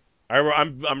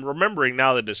 I'm remembering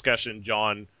now the discussion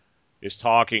John is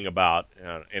talking about,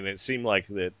 and it seemed like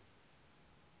that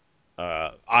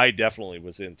I definitely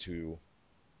was into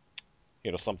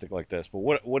something like this. But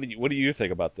what do you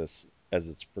think about this as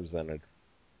it's presented?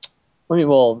 I mean,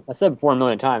 well, I said before a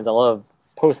million times, I love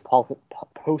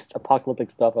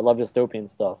post-apocalyptic stuff. I love dystopian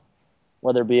stuff,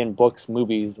 whether it be in books,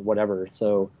 movies, whatever.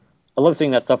 So I love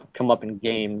seeing that stuff come up in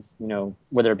games,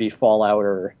 whether it be Fallout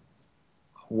or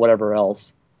whatever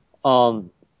else. Um,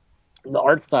 the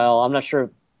art style, I'm not sure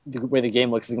the way the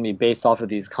game looks is going to be based off of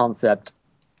these concept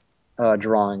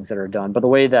drawings that are done, but the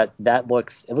way that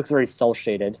looks, it looks very cel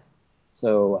shaded.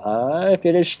 So if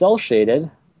it is cel shaded,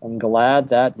 I'm glad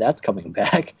that that's coming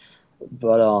back.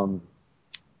 But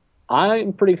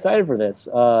I'm pretty excited for this.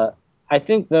 I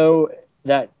think though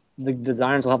that the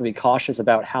designers will have to be cautious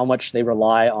about how much they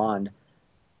rely on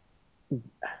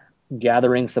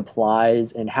gathering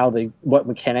supplies and what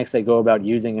mechanics they go about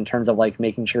using in terms of like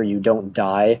making sure you don't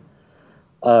die.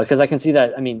 Because I can see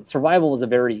that. I mean, survival is a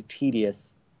very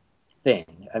tedious thing.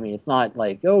 I mean, it's not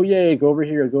like, oh yay, go over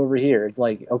here, go over here. It's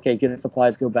like, okay, get the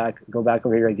supplies, go back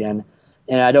over here again.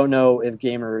 And I don't know if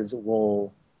gamers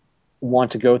will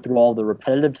want to go through all the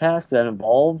repetitive tasks that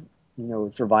involve,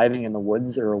 surviving in the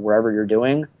woods or wherever you're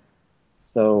doing.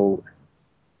 So,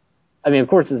 I mean, of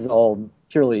course, this is all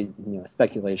purely,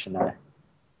 speculation.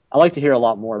 I like to hear a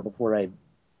lot more before I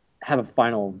have a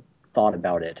final thought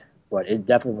about it, but it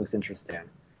definitely looks interesting.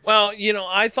 Well,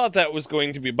 I thought that was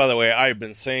going to be. By the way, I've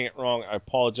been saying it wrong. I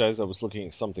apologize. I was looking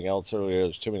at something else earlier.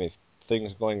 There's too many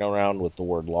things going around with the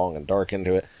word long and dark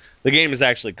into it. The game is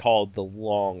actually called The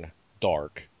Long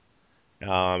Dark.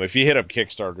 If you hit up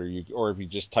Kickstarter, or if you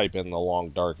just type in The Long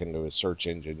Dark into a search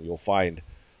engine, you'll find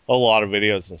a lot of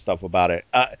videos and stuff about it.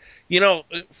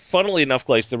 Funnily enough,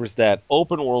 Glace, there was that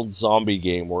open world zombie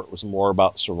game where it was more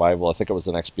about survival. I think it was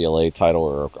an XBLA title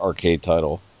or arcade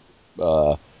title.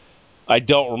 I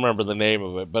don't remember the name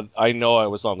of it, but I know I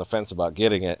was on the fence about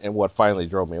getting it, and what finally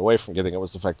drove me away from getting it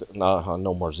was the fact that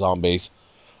no more zombies.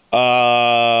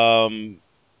 But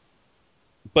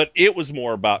it was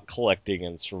more about collecting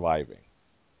and surviving.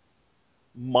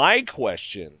 My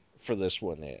question for this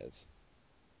one is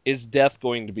death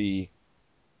going to be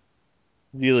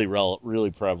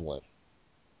really prevalent?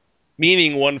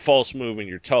 Meaning one false move and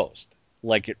you're toast,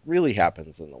 like it really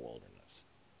happens in the wilderness.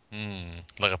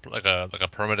 Like a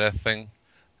permadeath thing.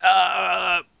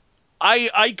 Uh,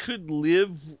 I could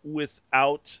live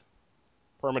without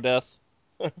permadeath.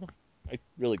 I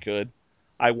really could.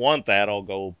 I want that. I'll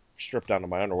go strip down to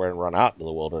my underwear and run out into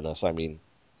the wilderness. I mean,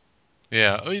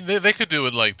 Yeah, I mean, they could do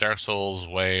it like Dark Souls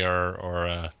way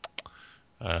or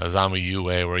Zombie U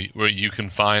way, where you can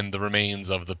find the remains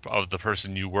of the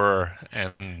person you were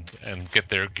and get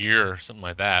their gear or something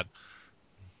like that.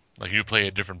 Like you play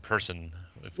a different person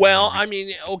when you well, I mean,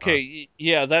 respawn. okay,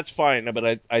 yeah, that's fine,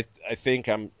 but I think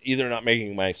I'm either not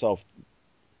making myself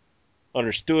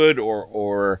understood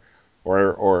or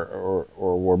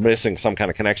we're missing some kind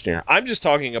of connection here. I'm just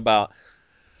talking about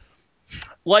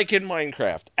like in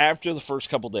Minecraft. After the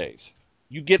first couple days,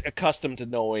 you get accustomed to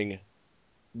knowing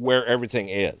where everything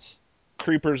is.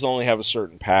 Creepers only have a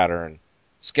certain pattern.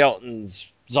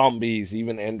 Skeletons, zombies,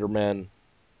 even Endermen.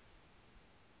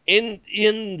 In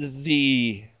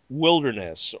the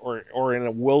wilderness or in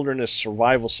a wilderness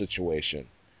survival situation,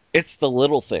 it's the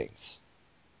little things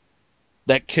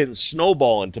that can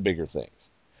snowball into bigger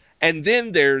things. And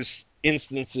then there's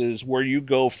instances where you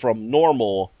go from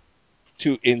normal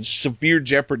to in severe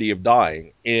jeopardy of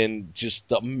dying in just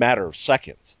a matter of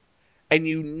seconds. And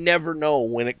you never know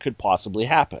when it could possibly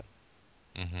happen.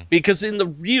 Hmm. Because in the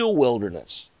real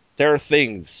wilderness, there are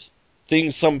things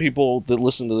some people that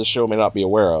listen to this show may not be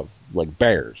aware of, like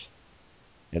bears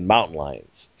and mountain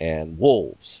lions and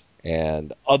wolves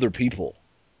and other people.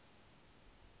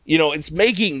 It's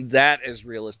making that as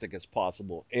realistic as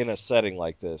possible in a setting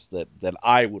like this that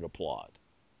I would applaud.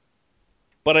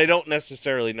 But I don't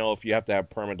necessarily know if you have to have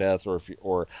permadeath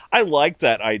or I like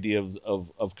that idea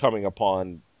of coming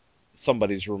upon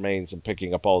somebody's remains and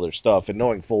picking up all their stuff and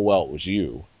knowing full well it was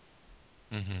you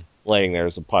Hmm. laying there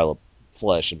as a pile of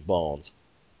flesh and bones.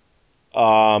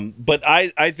 But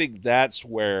I think that's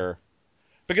where,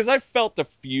 because I felt a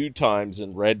few times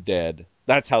in Red Dead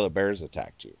that's how the bears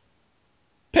attacked you.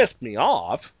 Pissed me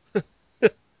off.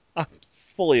 I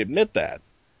fully admit that.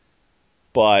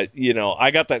 But,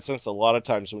 I got that sense a lot of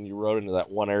times when you rode into that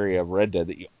one area of Red Dead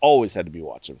that you always had to be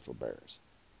watching for bears.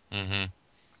 Hmm.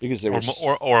 Because they were.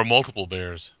 Or multiple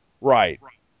bears. Right.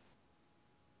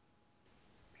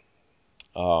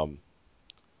 Um,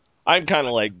 I'm kind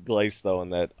of like Glace, though,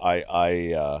 in that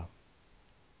I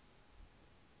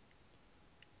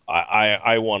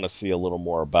want to see a little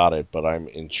more about it, but I'm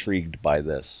intrigued by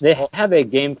this. They have a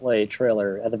gameplay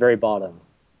trailer at the very bottom.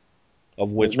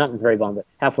 Of which, Not very long, but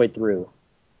halfway through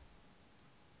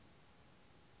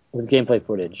with gameplay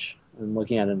footage. I'm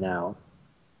looking at it now.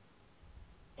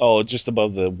 oh, just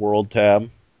above the world tab.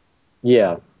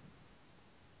 Yeah.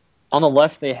 On the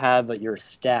left, they have your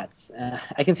stats.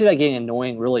 I can see that getting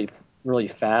annoying really, really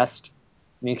fast.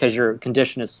 I mean, because your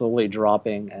condition is slowly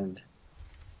dropping, and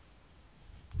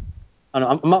I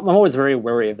don't know, I'm always very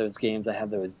wary of those games that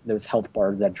have those health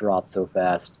bars that drop so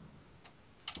fast.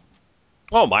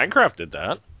 Oh, Minecraft did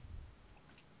that.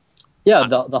 Yeah,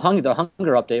 the hunger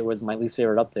update was my least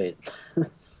favorite update.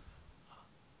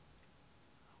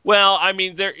 Well, I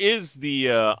mean, there is the.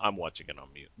 I'm watching it on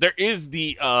mute. There is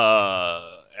the.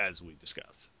 As we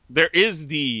discuss, there is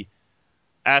the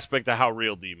aspect of how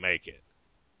real do you make it.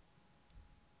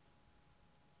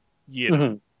 You know,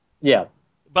 Hmm. Yeah.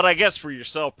 but I guess for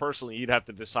yourself personally, you'd have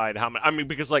to decide how many. I mean,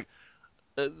 because like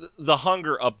the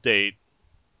hunger update,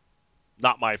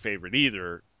 not my favorite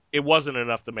either. It wasn't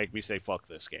enough to make me say fuck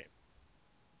this game.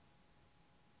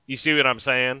 You see what I'm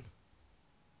saying?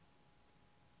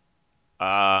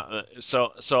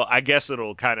 So I guess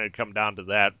it'll kind of come down to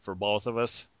that for both of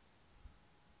us.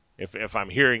 If I'm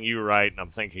hearing you right and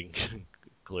I'm thinking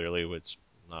clearly, which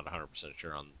I'm not 100%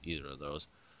 sure on either of those.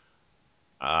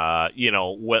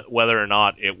 Whether or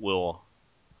not it will.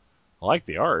 I like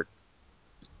the art.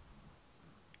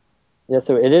 Yeah,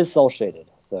 so it is cel shaded.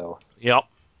 So Yep,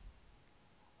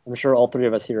 I'm sure all three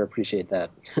of us here appreciate that.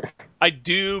 I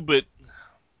do, but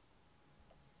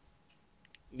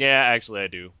yeah, actually I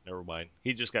do. Never mind.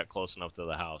 He just got close enough to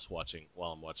the house watching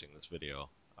while I'm watching this video.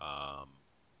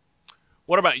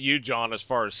 What about you, John? As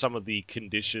far as some of the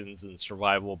conditions and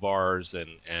survival bars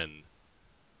and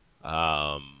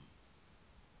um,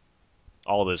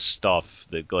 all this stuff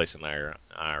that Glace and I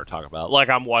are talking about. Like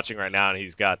I'm watching right now, and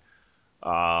he's got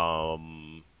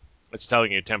it's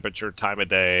telling you temperature, time of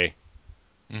day,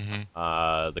 Hmm.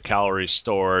 the calories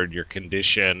stored, your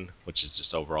condition, which is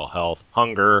just overall health,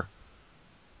 hunger,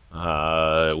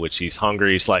 which he's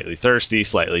hungry, slightly thirsty,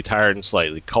 slightly tired, and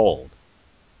slightly cold.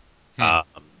 Hmm. Uh,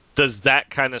 does that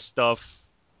kind of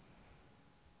stuff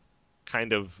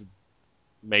kind of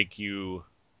make you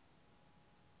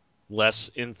less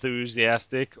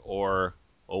enthusiastic, or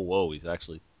oh whoa, he's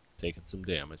actually taking some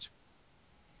damage?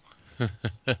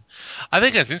 I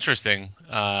think that's interesting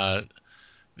to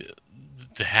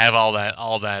have all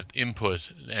that input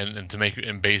and to make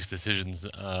and base decisions,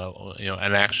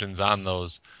 and actions on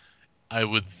those. I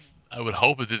would I would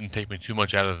hope it didn't take me too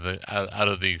much out of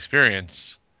the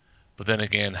experience. But then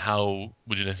again, how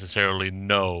would you necessarily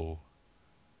know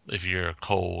if you're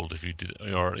cold, if you did,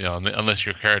 or unless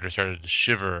your character started to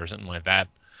shiver or something like that,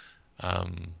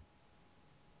 um,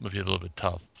 would be a little bit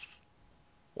tough.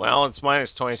 Well, it's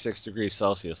minus 26 degrees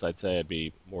Celsius. I'd say it'd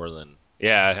be more than.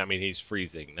 Yeah, I mean, he's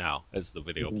freezing now as the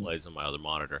video Mhm. plays on my other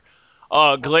monitor.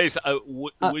 Glaze, Uh,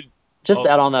 would. just Oh, to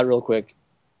add on that real quick,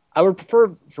 I would prefer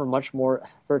for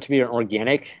it to be more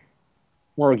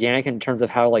organic in terms of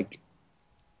how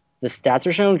the stats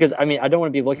are shown. Because I mean, I don't want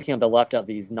to be looking on the left at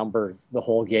these numbers the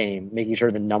whole game, making sure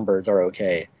the numbers are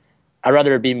okay. I'd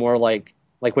rather it be more like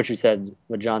what you said,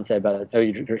 what John said about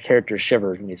your character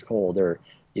shivers when he's cold, or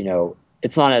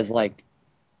it's not as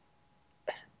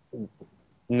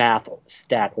math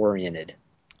stat oriented.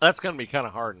 that's going to be kind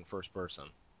of hard in first person.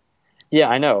 Yeah,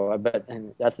 I know, but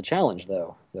and that's the challenge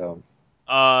though. So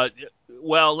Uh,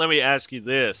 well, let me ask you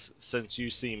this, since you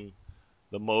seem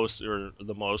the most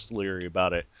leery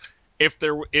about it. If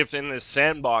in this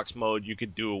sandbox mode you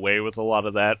could do away with a lot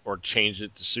of that or change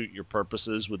it to suit your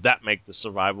purposes, would that make the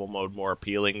survival mode more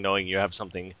appealing, knowing you have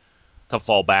something to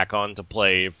fall back on to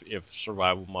play if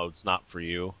survival mode's not for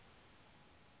you?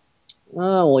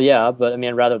 well, yeah, but I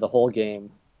mean, rather the whole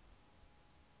game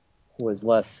was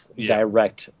less Yeah,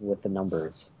 direct with the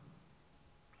numbers.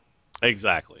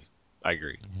 exactly. I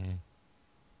agree. Hmm.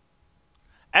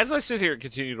 As I sit here and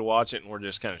continue to watch it, and we're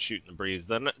just kind of shooting the breeze,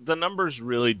 the numbers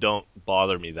really don't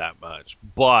bother me that much.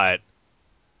 But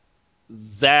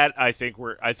that I think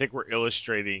we're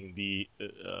illustrating the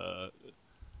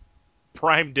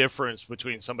prime difference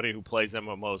between somebody who plays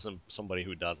MMOs and somebody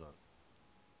who doesn't.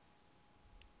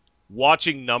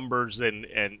 Watching numbers and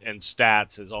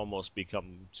stats has almost become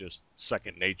just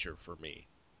second nature for me.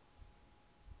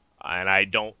 And I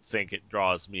don't think it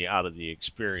draws me out of the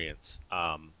experience.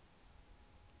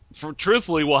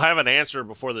 Truthfully, we'll have an answer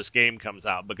before this game comes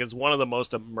out because one of the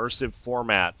most immersive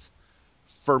formats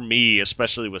for me,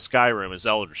 especially with Skyrim, is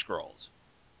Elder Scrolls,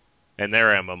 and their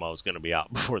MMO is going to be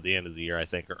out before the end of the year, I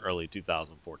think, or early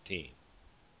 2014.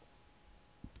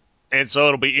 And so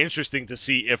it'll be interesting to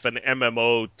see if an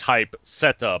MMO type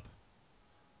setup,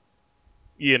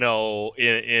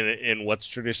 in what's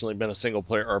traditionally been a single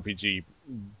player RPG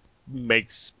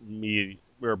makes me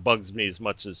or bugs me as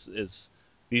much as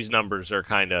these numbers are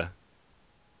kind of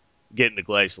getting to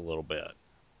glaze a little bit.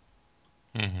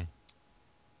 Hmm.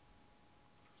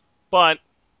 But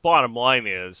bottom line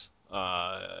is,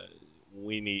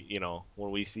 we need,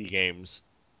 when we see games,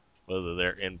 whether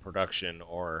they're in production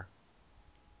or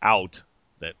out,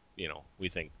 that, we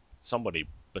think somebody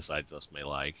besides us may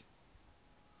like,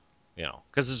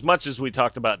 because as much as we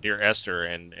talked about Dear Esther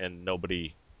and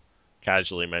nobody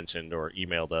casually mentioned or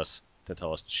emailed us to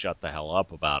tell us to shut the hell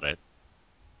up about it,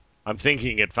 I'm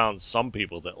thinking it found some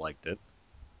people that liked it,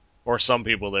 or some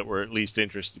people that were at least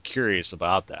interested, curious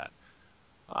about that.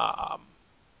 Um,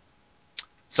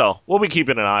 so we'll be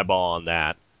keeping an eyeball on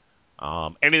that.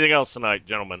 Anything else tonight,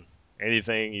 gentlemen?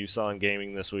 Anything you saw in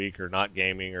gaming this week, or not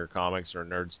gaming, or comics, or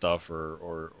nerd stuff,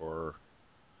 or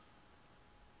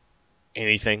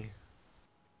anything?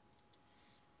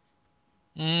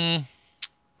 Mm,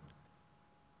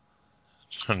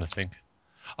 trying to think.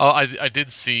 Oh, I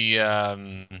did see.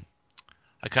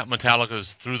 I got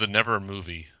Metallica's Through the Never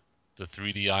movie, the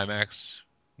 3D IMAX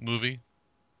movie.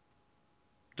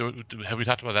 Have we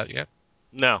talked about that yet?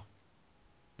 No.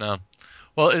 No.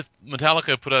 Well, if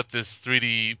Metallica put out this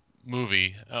 3D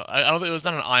movie, I don't think it was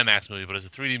not an IMAX movie, but it's a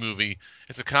 3D movie.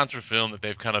 It's a concert film that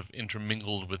they've kind of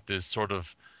intermingled with this sort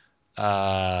of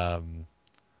um,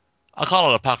 I'll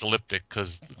call it apocalyptic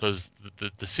because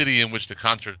the city in which the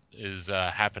concert is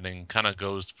happening kind of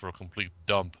goes for a complete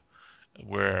dump,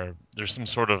 where there's some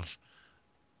sort of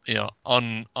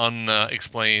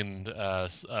unexplained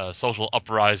social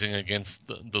uprising against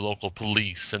the local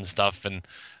police and stuff, and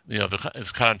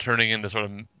it's kind of turning into sort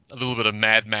of a little bit of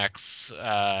Mad Max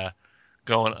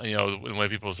going, the way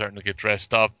people are starting to get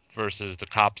dressed up versus the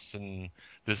cops and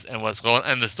this and what's going.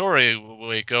 And the story, the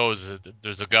way it goes, is that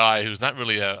there's a guy who's not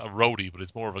really a roadie, but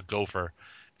he's more of a gopher,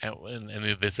 and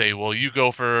they say, well, you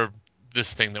go for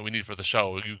this thing that we need for the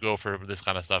show. You go for this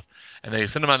kind of stuff, and they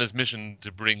send him on this mission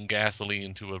to bring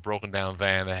gasoline to a broken down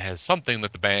van that has something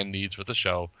that the band needs for the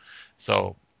show.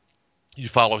 So you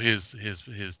follow his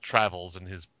travels and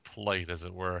his plight, as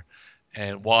it were,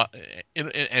 and what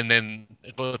and then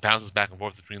it bounces back and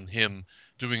forth between him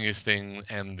doing his thing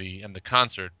and the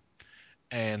concert.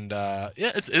 And yeah,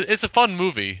 it's a fun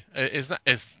movie. It's not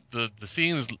it's the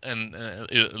scenes and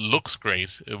it looks great.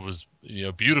 It was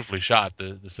beautifully shot.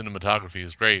 The cinematography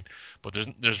is great, but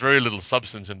there's very little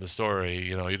substance in the story.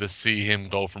 You just see him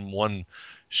go from one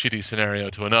shitty scenario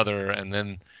to another, and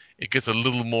then it gets a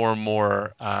little more and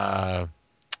more out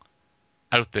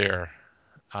there.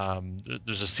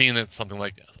 There's a scene that's something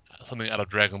out of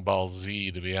Dragon Ball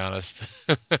Z, to be honest.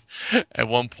 At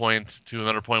one point to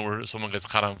another point where someone gets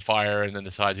caught on fire and then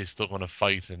decides he's still going to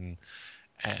fight, and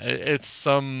it's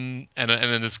some and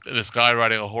then this guy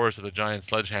riding a horse with a giant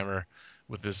sledgehammer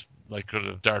with this like sort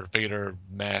of Darth Vader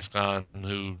mask on,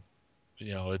 who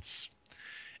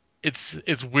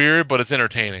it's weird but it's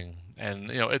entertaining, and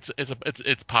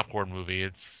it's popcorn movie.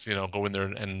 It's go in there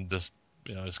and just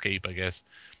escape, I guess.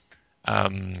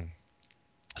 Um,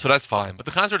 So that's fine. But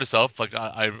the concert itself, like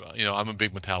I'm a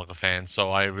big Metallica fan,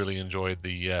 so I really enjoyed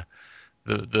the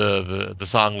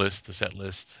song list, the set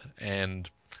list, and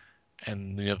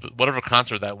whatever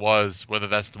concert that was, whether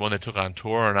that's the one they took on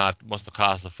tour or not, must have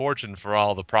cost a fortune for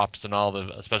all the props and all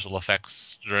the special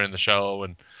effects during the show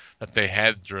and that they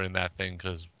had during that thing.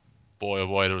 Because boy, oh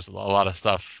boy, there was a lot of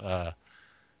stuff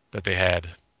that they had.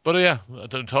 But yeah,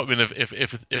 I mean,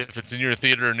 if it's in your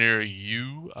theater near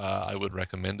you, I would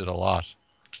recommend it a lot.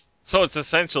 So it's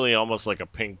essentially almost like a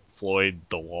Pink Floyd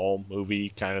The Wall movie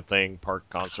kind of thing, part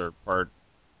concert, part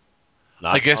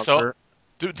I not guess so. concert.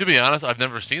 To be honest, I've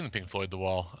never seen Pink Floyd The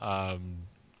Wall, but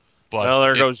Well, it's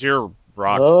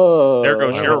there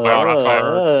goes my your my rock my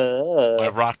card. my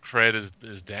rock cred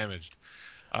is damaged.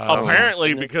 oh my Apparently,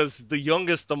 goodness. because the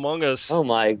youngest among us Oh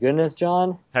my goodness,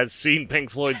 John. has seen Pink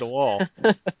Floyd The Wall.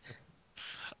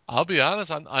 I'll be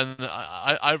honest,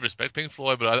 I respect Pink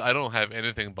Floyd, but I don't have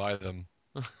anything by them.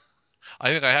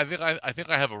 I think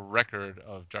I have a record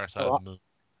of Dark Side of the Well, Moon.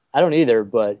 I don't either,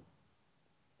 but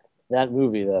that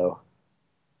movie though,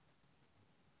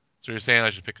 So you're saying I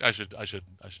should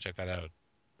check that out.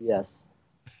 yes.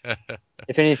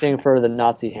 If anything, for the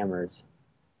Nazi hammers.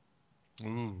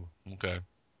 Ooh, okay.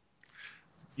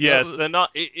 Yes, then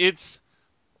not. It's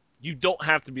you don't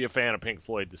have to be a fan of Pink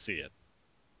Floyd to see it.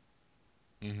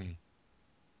 Hmm.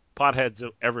 Potheads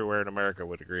everywhere in America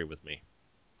would agree with me.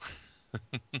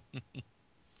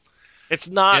 It's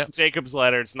Yeah, not Jacob's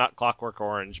Ladder. It's not Clockwork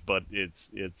Orange, but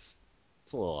it's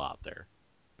a little out there.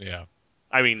 yeah,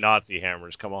 I mean, Nazi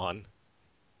hammers. Come on.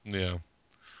 yeah.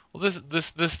 Well,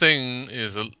 this thing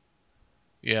is a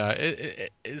yeah.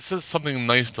 It's just something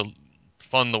nice to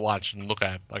fun to watch and look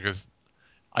at.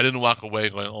 I didn't walk away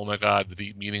going, "Oh my God, the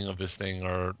deep meaning of this thing,"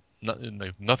 or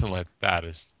nothing like that.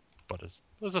 It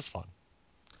was just fun.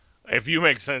 If you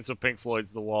make sense of Pink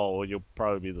Floyd's The Wall, you'll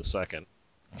probably be the second,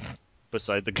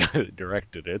 beside the guy that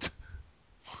directed it.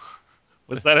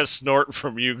 Was that a snort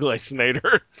from you,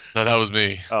 Glacenator? No, that was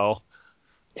me. Oh.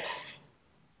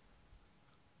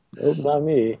 Nope, not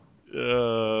me.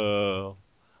 Uh,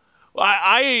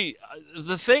 I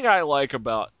the thing I like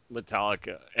about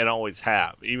Metallica and always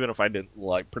have, even if I didn't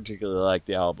particularly like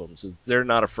the albums, is they're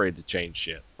not afraid to change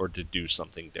shit or to do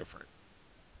something different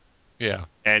Yeah.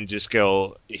 and just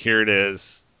go, here it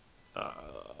is. Uh,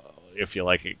 if you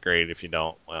like it, great. If you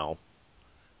don't, well,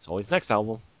 it's always next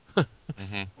album.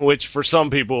 Hmm. Which for some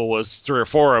people was three or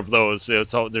four of those.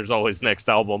 There's always next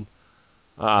album.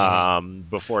 Hmm.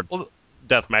 Before Well,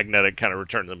 Death Magnetic kind of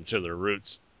returned them to their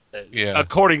roots, yeah.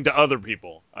 according to other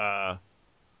people.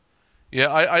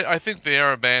 Yeah, I think they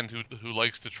are a band who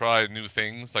likes to try new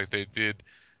things, like they did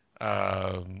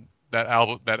that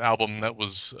album that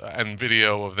was and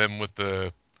video of them with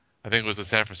the I think it was the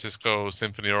San Francisco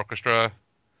Symphony Orchestra,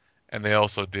 and they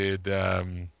also did I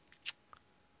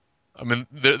mean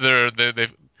they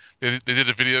did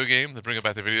a video game. They bring it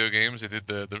back to video games. They did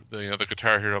the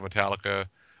Guitar Hero Metallica,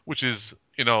 which is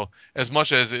as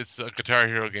much as it's a Guitar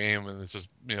Hero game and it's just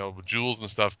with jewels and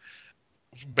stuff,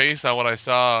 based on what I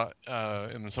saw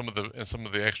in some of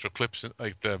the extra clips,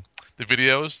 like the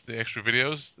videos, the extra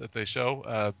videos that they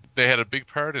show, they had a big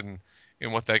part in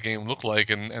what that game looked like,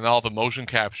 and all the motion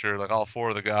capture. Like all four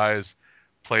of the guys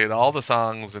played all the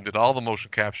songs and did all the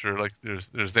motion capture. Like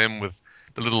there's them with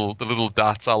the little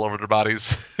dots all over their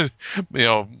bodies,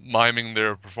 miming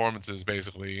their performances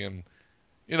basically. And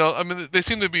I mean, they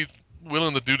seem to be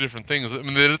willing to do different things. I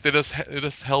mean, they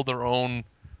just held their own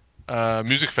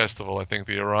music festival. I think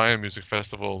the Orion Music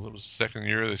Festival. It was second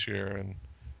year this year, and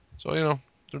so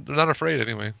they're not afraid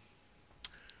anyway.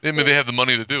 I mean, they have the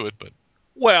money to do it, but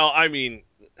Well, I mean,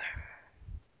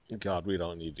 God, we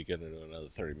don't need to get into another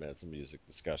 30 minutes of music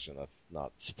discussion. That's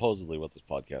not supposedly what this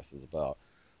podcast is about.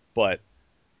 But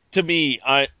to me,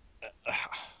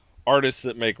 artists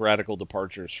that make radical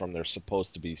departures from their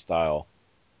supposed to be style,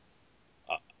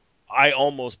 uh, I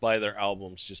almost buy their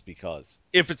albums just because.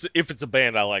 If it's a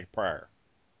band I like prior,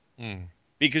 mm,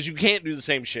 because you can't do the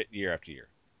same shit year after year.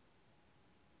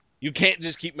 You can't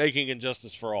just keep making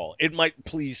Injustice for All. It might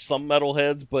please some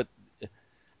metalheads, but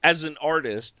as an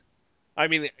artist, I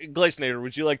mean, Glacenator,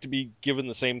 would you like to be given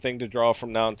the same thing to draw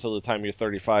from now until the time you're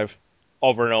 35,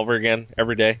 over and over again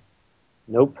every day?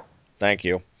 Nope. Thank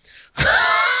you.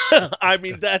 I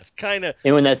mean, that's kind of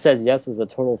Anyone that says yes is a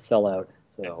total sellout.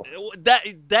 So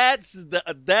that's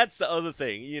the other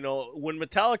thing. When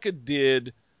Metallica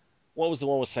did, what was the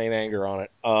one with Saint Anger on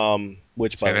it?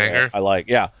 Which by Saint the way Anger. I like.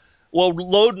 Yeah. Well,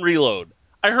 Load and Reload.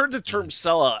 I heard the term Mm-hmm.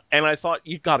 sellout, and I thought,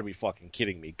 you got to be fucking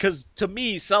kidding me. Because to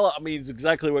me, sellout means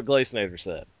exactly what Glacenator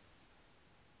said.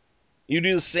 You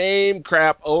do the same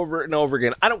crap over and over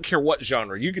again. I don't care what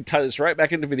genre. You could tie this right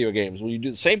back into video games. When you do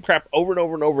the same crap over and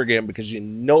over and over again because you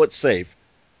know it's safe.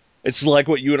 It's like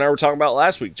what you and I were talking about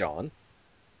last week, John.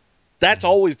 That's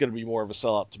Mm-hmm. always going to be more of a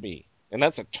sellout to me. And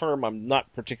that's a term I'm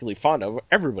not particularly fond of.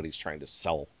 Everybody's trying to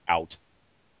sell out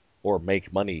or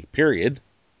make money, period.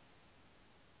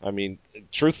 I mean,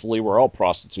 truthfully, we're all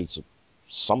prostitutes of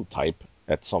some type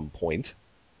at some point.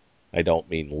 I don't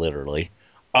mean literally.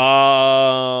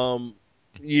 Um,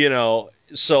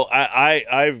 so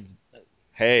I've,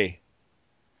 hey,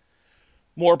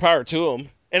 more power to them.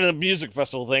 And the music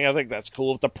festival thing, I think that's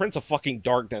cool. If the Prince of fucking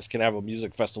Darkness can have a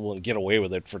music festival and get away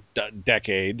with it for a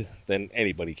decade, then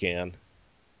anybody can.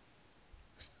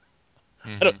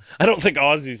 I don't, Mm-hmm. I don't think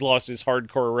Ozzy's lost his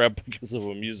hardcore rep because of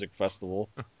a music festival.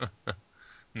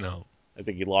 No. I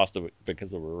think he lost it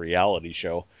because of a reality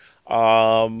show.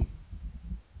 Um,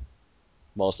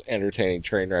 Most entertaining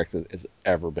train wreck that has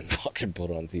ever been fucking put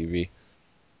on TV.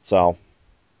 So,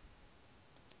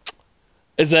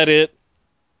 is that it,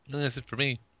 That's it for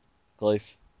me.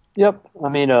 Glace? yep. I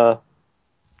mean, the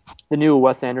new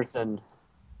Wes Anderson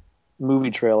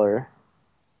movie trailer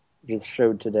just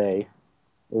showed today.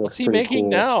 It What's looks he pretty making cool.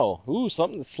 now? Ooh,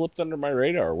 something that slipped under my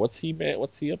radar. What's he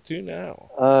up to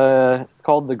now? It's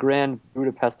called the Grand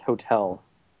Budapest Hotel,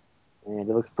 and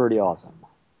it looks pretty awesome.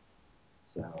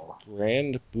 So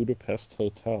Grand Budapest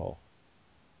Hotel.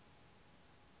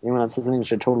 anyone that's listening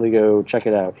should totally go check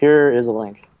it out. Here is a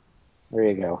link. There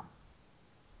you go.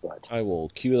 But I will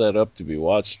cue that up to be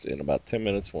watched in about 10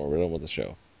 minutes when we're done with the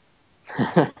show.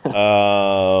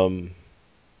 Um,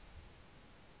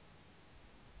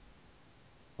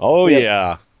 Oh, We have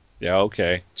yeah. Yeah,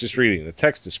 okay. Just reading the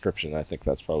text description, I think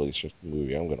that's probably just a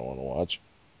movie I'm going to want to watch.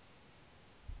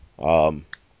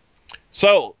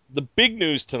 So, the big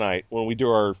news tonight when we do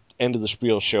our end of the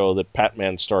spiel show that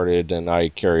Patman started and I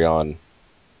carry on.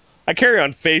 I carry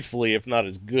on faithfully, if not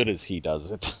as good as he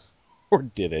does it, or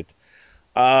did it,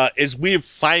 is we have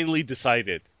finally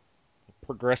decided,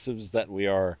 progressives that we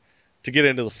are, to get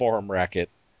into the forum racket.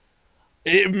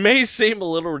 It may seem a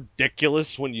little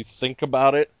ridiculous when you think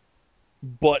about it,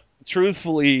 but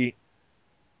truthfully,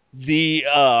 the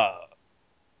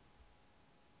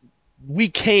we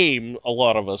came, a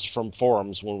lot of us, from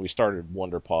forums when we started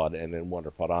WonderPod and then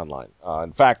WonderPod Online.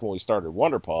 In fact, when we started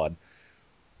WonderPod,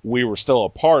 we were still a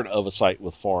part of a site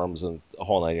with forums and a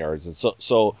whole 9 yards. And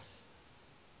so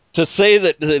to say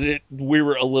that we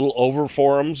were a little over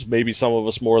forums, maybe some of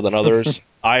us more than others,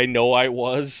 I know I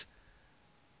was,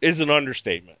 is an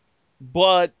understatement.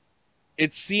 But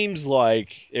it seems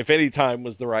like if any time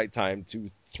was the right time to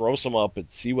throw some up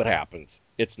and see what happens,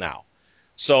 it's now.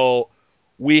 So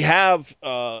we have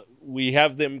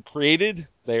them created.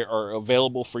 They are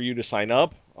available for you to sign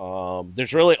up.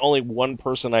 There's really only one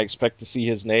person I expect to see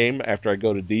his name after I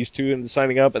go to these two into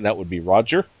signing up, and that would be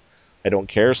Roger. I don't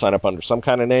care. Sign up under some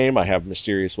kind of name. I have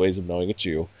mysterious ways of knowing it's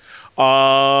you.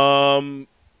 But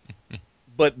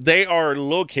they are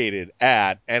located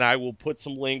at, and I will put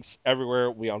some links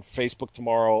everywhere. We'll be on Facebook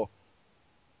tomorrow,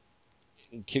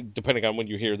 depending on when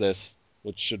you hear this,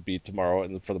 which should be tomorrow,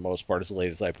 and for the most part, as late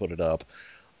as I put it up.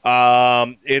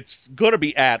 It's going to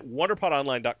be at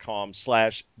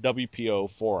wonderpodonline.com/WPO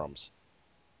forums.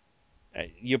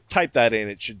 You type that in,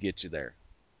 it should get you there.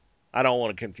 I don't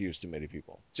want to confuse too many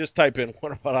people. Just type in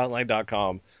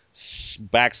wonderpodonline.com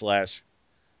backslash. Is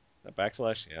that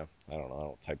backslash? Yeah, I don't know. I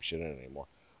don't type shit in anymore.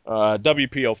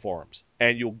 WPO forums,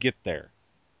 and you'll get there,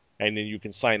 and then you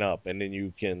can sign up, and then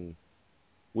you can.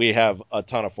 We have a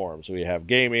ton of forums. We have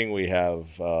gaming. We have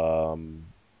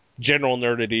general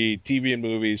nerdity, TV and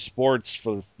movies, sports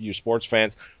for you sports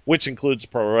fans, which includes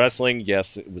pro wrestling.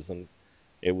 Yes, it was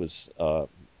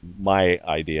my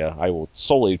idea. I will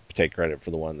solely take credit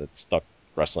for the one that stuck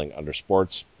wrestling under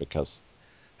sports because,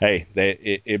 hey,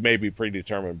 it may be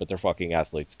predetermined, but they're fucking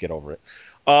athletes. Get over it.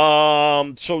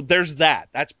 So there's that.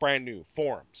 That's brand new.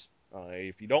 Forums.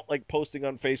 If you don't like posting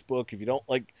on Facebook, if you don't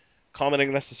like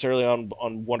commenting necessarily on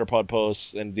WonderPod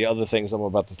posts and the other things I'm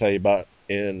about to tell you about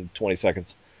in 20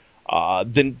 seconds,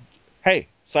 then hey,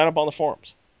 sign up on the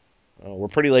forums. We're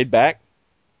pretty laid back.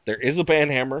 There is a band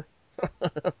hammer.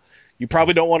 You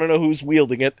probably don't want to know who's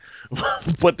wielding it,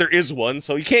 but there is one,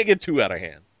 so you can't get too out of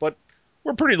hand. But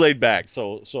we're pretty laid back,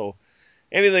 so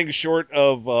anything short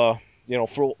of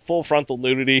full frontal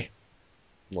nudity,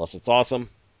 unless it's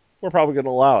awesome, we're probably going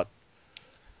to allow it.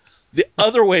 The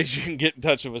other ways you can get in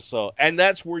touch with us, though, and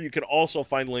that's where you can also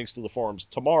find links to the forums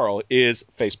tomorrow, is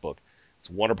Facebook. It's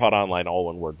WonderPod Online, all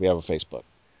one word. We have a Facebook.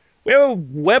 We have a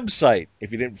website,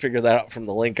 if you didn't figure that out from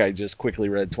the link I just quickly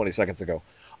read 20 seconds ago.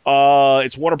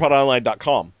 It's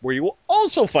wonderpodonline.com, where you will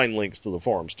also find links to the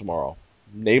forums tomorrow,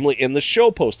 namely in the show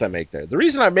post I make there. The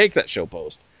reason I make that show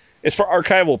post is for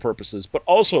archival purposes, but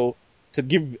also to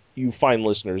give you fine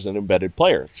listeners an embedded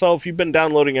player. So if you've been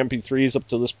downloading MP3s up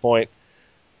to this point,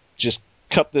 just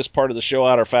cut this part of the show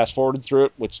out or fast forwarded through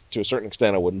it, which to a certain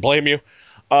extent I wouldn't blame you.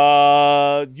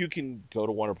 You can go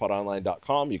to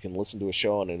wonderpodonline.com. You can listen to a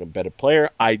show on an embedded player.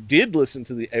 I did listen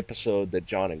to the episode that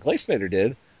John and Glacenator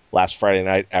did last Friday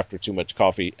night after too much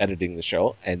coffee editing the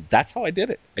show, and that's how I did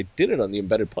it. I did it on the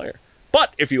embedded player.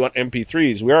 But if you want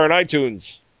MP3s, we are on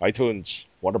iTunes,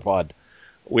 WonderPod.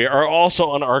 We are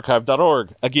also on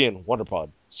archive.org. Again, WonderPod.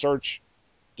 Search,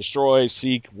 destroy,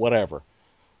 seek, whatever.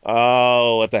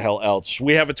 Oh, what the hell else?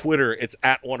 We have a Twitter. It's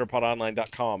at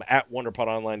wonderpodonline.com, at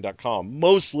wonderpodonline.com.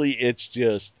 Mostly it's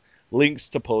just links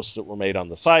to posts that were made on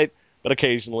the site, but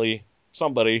occasionally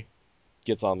somebody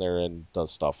gets on there and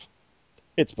does stuff.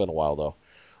 It's been a while, though.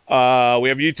 We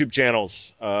have YouTube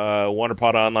channels.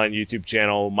 WonderPod Online YouTube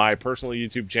channel, my personal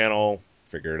YouTube channel,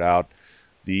 figure it out.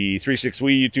 The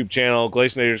 36We YouTube channel.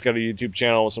 Glacenator's got a YouTube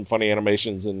channel with some funny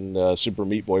animations and Super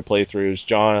Meat Boy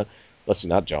playthroughs.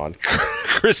 Not John.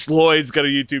 Chris Lloyd's got a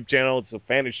YouTube channel. It's a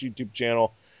Fanish YouTube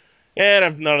channel. And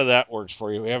if none of that works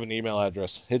for you, we have an email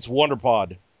address. It's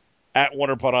wonderpod at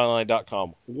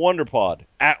wonderpodonline.com. Wonderpod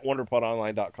at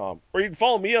wonderpodonline.com. Or you can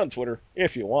follow me on Twitter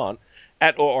if you want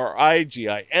at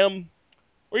ORIGIM.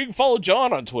 Or you can follow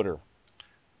John on Twitter.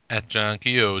 At John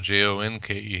Kehoe,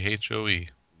 JONKEHOE.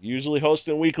 Usually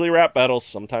hosting weekly rap battles.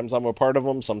 Sometimes I'm a part of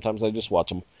them. Sometimes I just watch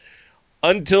them.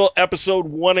 Until episode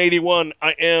 181,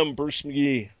 I am Bruce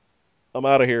McGee. I'm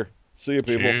out of here. See you,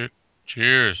 people.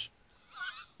 Cheers.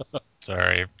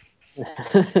 Sorry.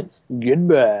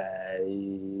 Goodbye.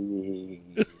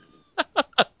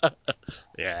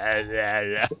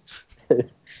 Yeah.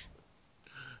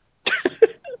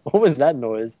 What was that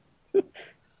noise?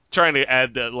 Trying to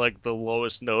add that like the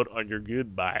lowest note on your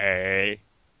goodbye.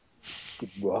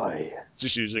 Goodbye.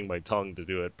 Just using my tongue to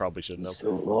do it. Probably shouldn't have.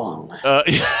 So long.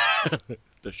 Yeah.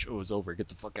 The show is over. Get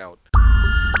the fuck out.